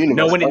about Right. the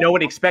universe. No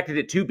one expected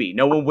it to be.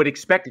 No one would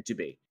expect it to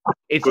be.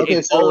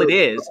 All it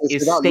is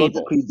that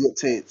stable. logically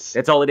dictates.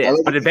 That's all it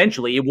is. But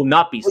eventually, it will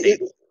not be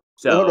stable.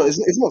 So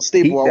it's not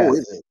stable at all,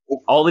 is it?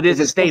 All it is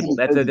If it's stable.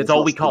 constantly That's changing,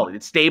 all it's we not call stable. it.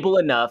 It's stable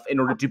enough in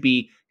order to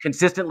be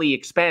consistently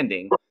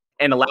expanding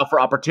and allow for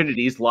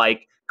opportunities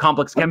like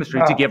complex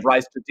chemistry to give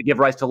rise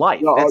to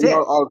life. That's it.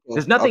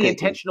 There's nothing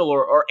intentional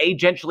or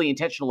agentially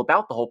intentional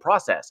about the whole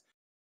process.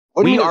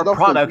 What do you We mean are it's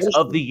nothing products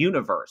intentional? of the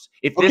universe.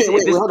 If Okay, this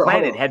hold on.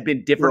 planet had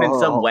been different in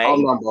some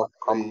way,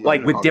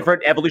 like with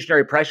different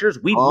evolutionary pressures,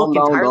 we'd look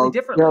entirely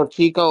differently. Yo,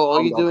 Chico,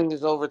 all you're doing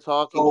is over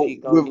talking,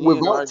 Chico. You need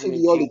an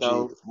argument,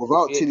 Chico.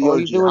 All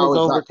you're doing is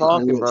over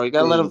talking, bro. You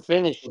gotta let him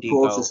finish,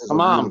 Chico. Come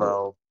on,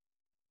 bro.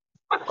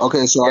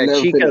 Okay, so I Yeah, let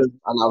him Chico, finish, and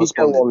I Chico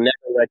responded. will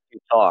never let you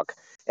talk.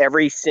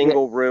 Every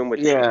single room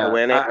with Chico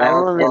in it, I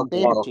don't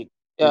understand, Chico.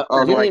 it's been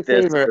Do me a like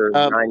this favor. for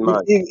 9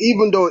 months.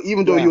 Even though he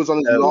was on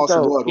his last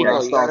word when I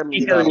Chico, you gotta started,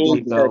 mute Chico up,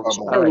 needs Chico.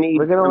 Chico All right,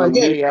 we're gonna let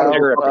needs JL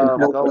uninterrupted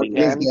go talking.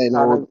 again,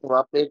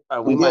 uninterrupted.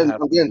 We might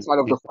have I'm to getting do tired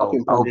of the fucking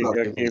Chico.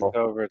 problem. Keeps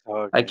over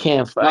talking. I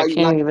can't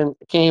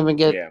even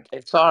get.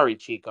 Sorry,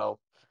 Chico.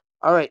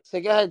 All right, so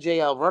go ahead,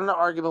 JL. Run the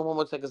argument one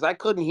more time because I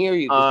couldn't hear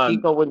you because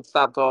Chico wouldn't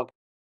stop talking.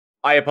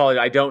 I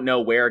apologize. I don't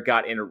know where it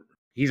got in.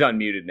 He's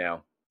unmuted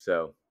now,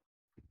 so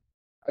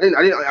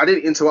I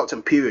didn't interrupt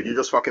him. Period. You're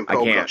just fucking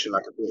pearl clutching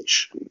like a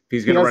bitch.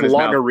 He's He gonna has run his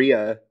mouth.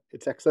 logorrhea.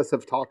 It's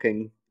excessive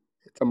talking.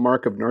 It's a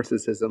mark of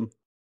narcissism.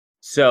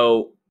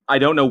 So I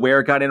don't know where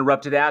it got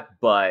interrupted at,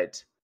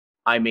 but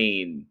I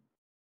mean,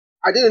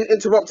 I didn't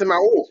interrupt him at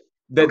all.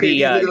 These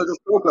niggas are just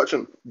pearl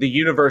clutching. The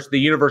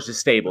universe is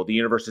stable. The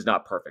universe is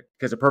not perfect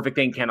because a perfect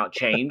thing cannot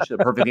change. The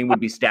perfect thing would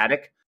be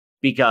static.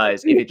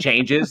 Because if it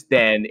changes,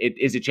 then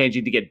is it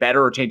changing to get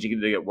better or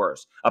changing to get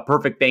worse? A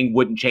perfect thing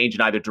wouldn't change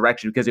in either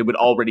direction because it would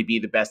already be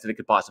the best that it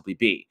could possibly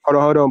be.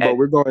 Hold on. But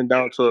we're going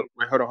down to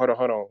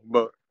hold on.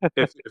 But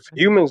if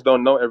humans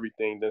don't know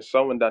everything, then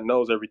someone that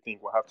knows everything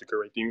will have to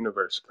create the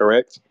universe.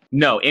 Correct?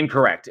 No,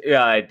 incorrect.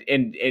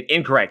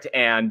 Incorrect.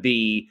 And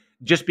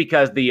just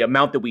because the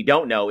amount that we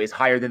don't know is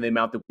higher than the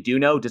amount that we do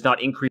know does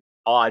not increase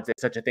the odds that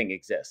such a thing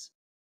exists.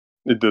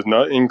 It does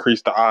not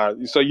increase the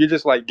odds. So you're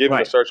just like giving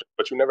a search,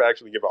 but you never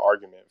actually give an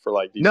argument for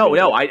like these. No.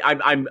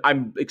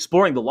 I'm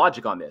exploring the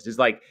logic on this. It's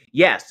like,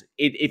 yes,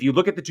 if you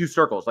look at the two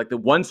circles, like the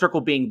one circle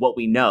being what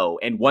we know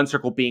and one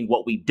circle being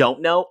what we don't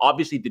know,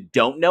 obviously the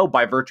don't know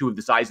by virtue of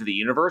the size of the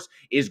universe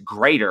is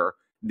greater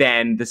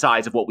than the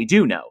size of what we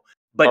do know.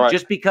 But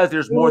just because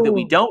there's more that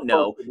we don't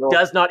know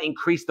does not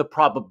increase the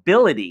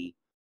probability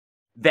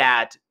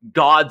that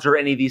gods or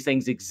any of these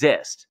things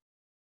exist.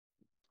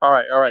 All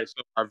right.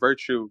 So by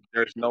virtue,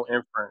 there's no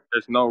inference.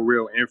 There's no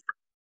real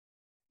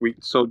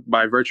inference. So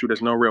by virtue,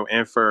 there's no real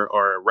infer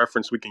or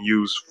reference we can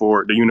use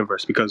for the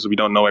universe because we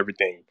don't know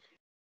everything.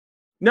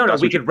 No,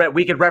 we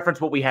could reference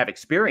what we have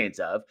experience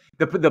of.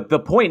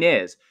 The point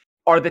is,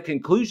 are the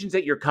conclusions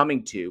that you're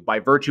coming to by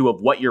virtue of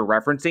what you're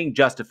referencing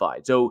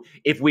justified? So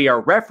if we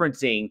are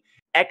referencing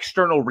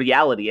external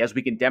reality as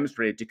we can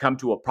demonstrate it to come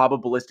to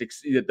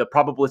the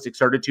probabilistic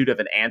certitude of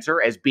an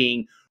answer as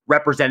being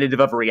representative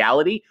of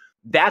reality,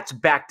 that's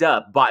backed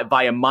up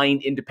by a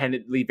mind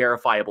independently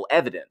verifiable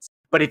evidence.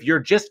 But if you're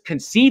just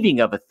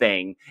conceiving of a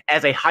thing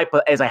as a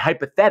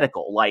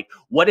hypothetical, like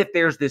what if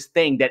there's this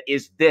thing that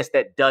is this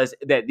that does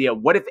that,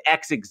 what if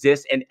X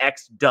exists and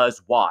X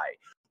does Y?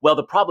 Well,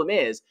 the problem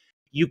is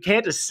you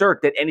can't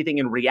assert that anything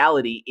in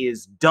reality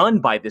is done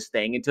by this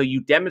thing until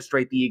you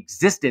demonstrate the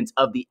existence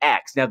of the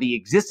X. Now, the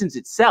existence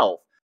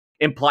itself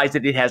implies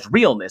that it has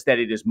realness, that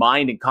it is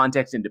mind and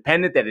context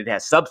independent, that it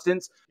has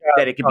substance,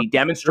 that it can be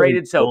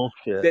demonstrated. So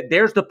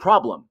there's the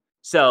problem.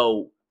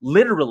 So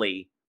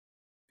literally,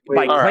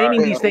 by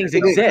claiming these things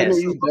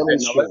exist,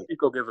 let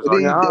Chico give his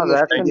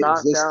argument. The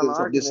existence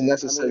of this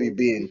necessary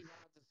being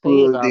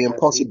through the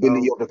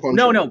impossibility of the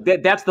contrary. No,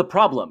 that's the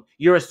problem.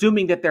 You're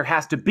assuming that there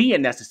has to be a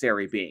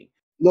necessary being.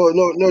 No,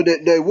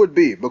 there would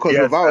be, because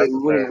without it, we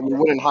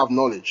wouldn't have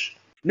knowledge.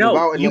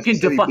 No, you can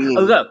define.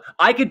 Look,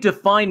 I could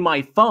define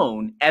my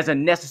phone as a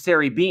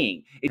necessary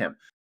being.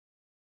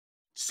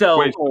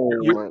 So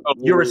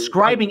you're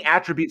ascribing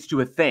attributes to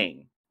a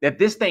thing that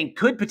this thing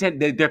could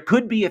potentially. There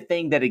could be a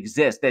thing that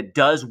exists that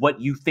does what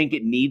you think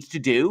it needs to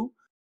do,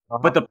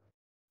 but the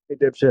hey,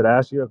 dipshit,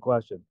 ask you a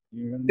question.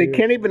 They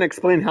can't even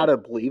explain how to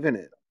believe in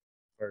it.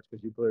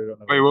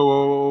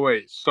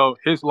 Wait. So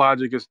his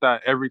logic is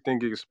that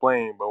everything is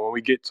explained, but when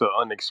we get to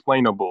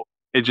unexplainable,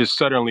 it just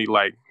suddenly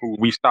like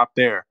we stop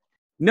there.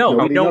 No,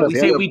 we don't. We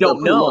say we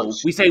don't know.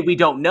 We say we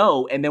don't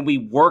know, and then we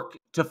work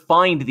to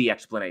find the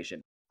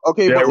explanation.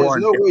 Okay, but there's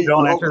no way you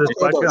don't answer this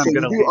question. I'm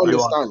going to leave you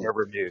on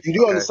server mute. You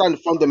do understand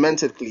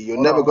fundamentally,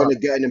 you're never going to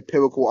get an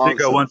empirical answer.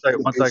 Chico, one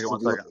second.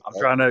 I'm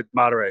trying to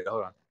moderate.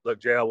 Hold on. Look,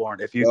 JL Warren,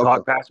 if you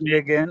talk past me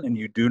again and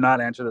you do not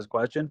answer this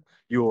question,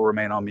 you will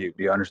remain on mute.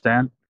 Do you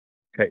understand?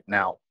 Okay,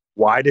 now,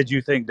 why did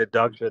you think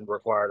deduction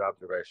required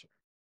observation?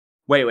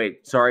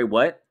 Wait. Sorry,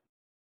 what?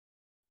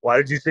 Why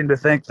did you seem to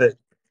think that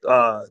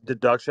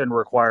deduction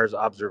requires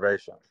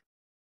observation?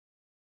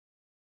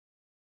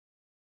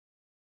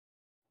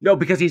 No,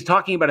 because he's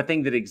talking about a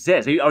thing that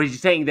exists. Are you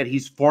saying that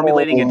he's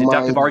formulating a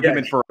deductive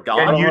argument for a God?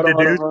 Can you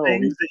deduce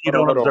things that you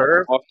don't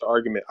observe? I'm off the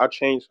argument.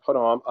 Hold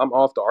on. I'm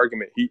off the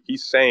argument.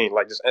 He's saying,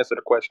 like, just answer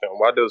the question.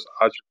 Why does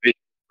observation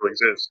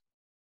exist?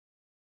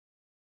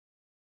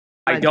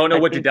 I don't know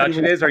what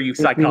deduction is. Are you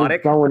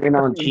psychotic? Going in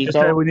on Chico. You just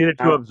said we needed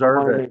to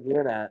observe it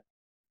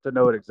to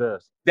know it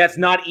exists. That's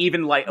not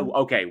even like,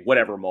 okay,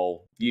 whatever,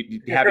 Mole. You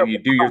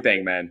do your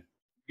thing, man.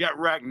 Get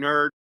wrecked,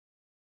 nerd.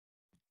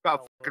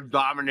 Got fucking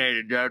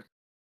dominated, dude.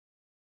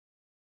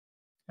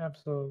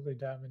 Absolutely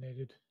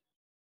dominated.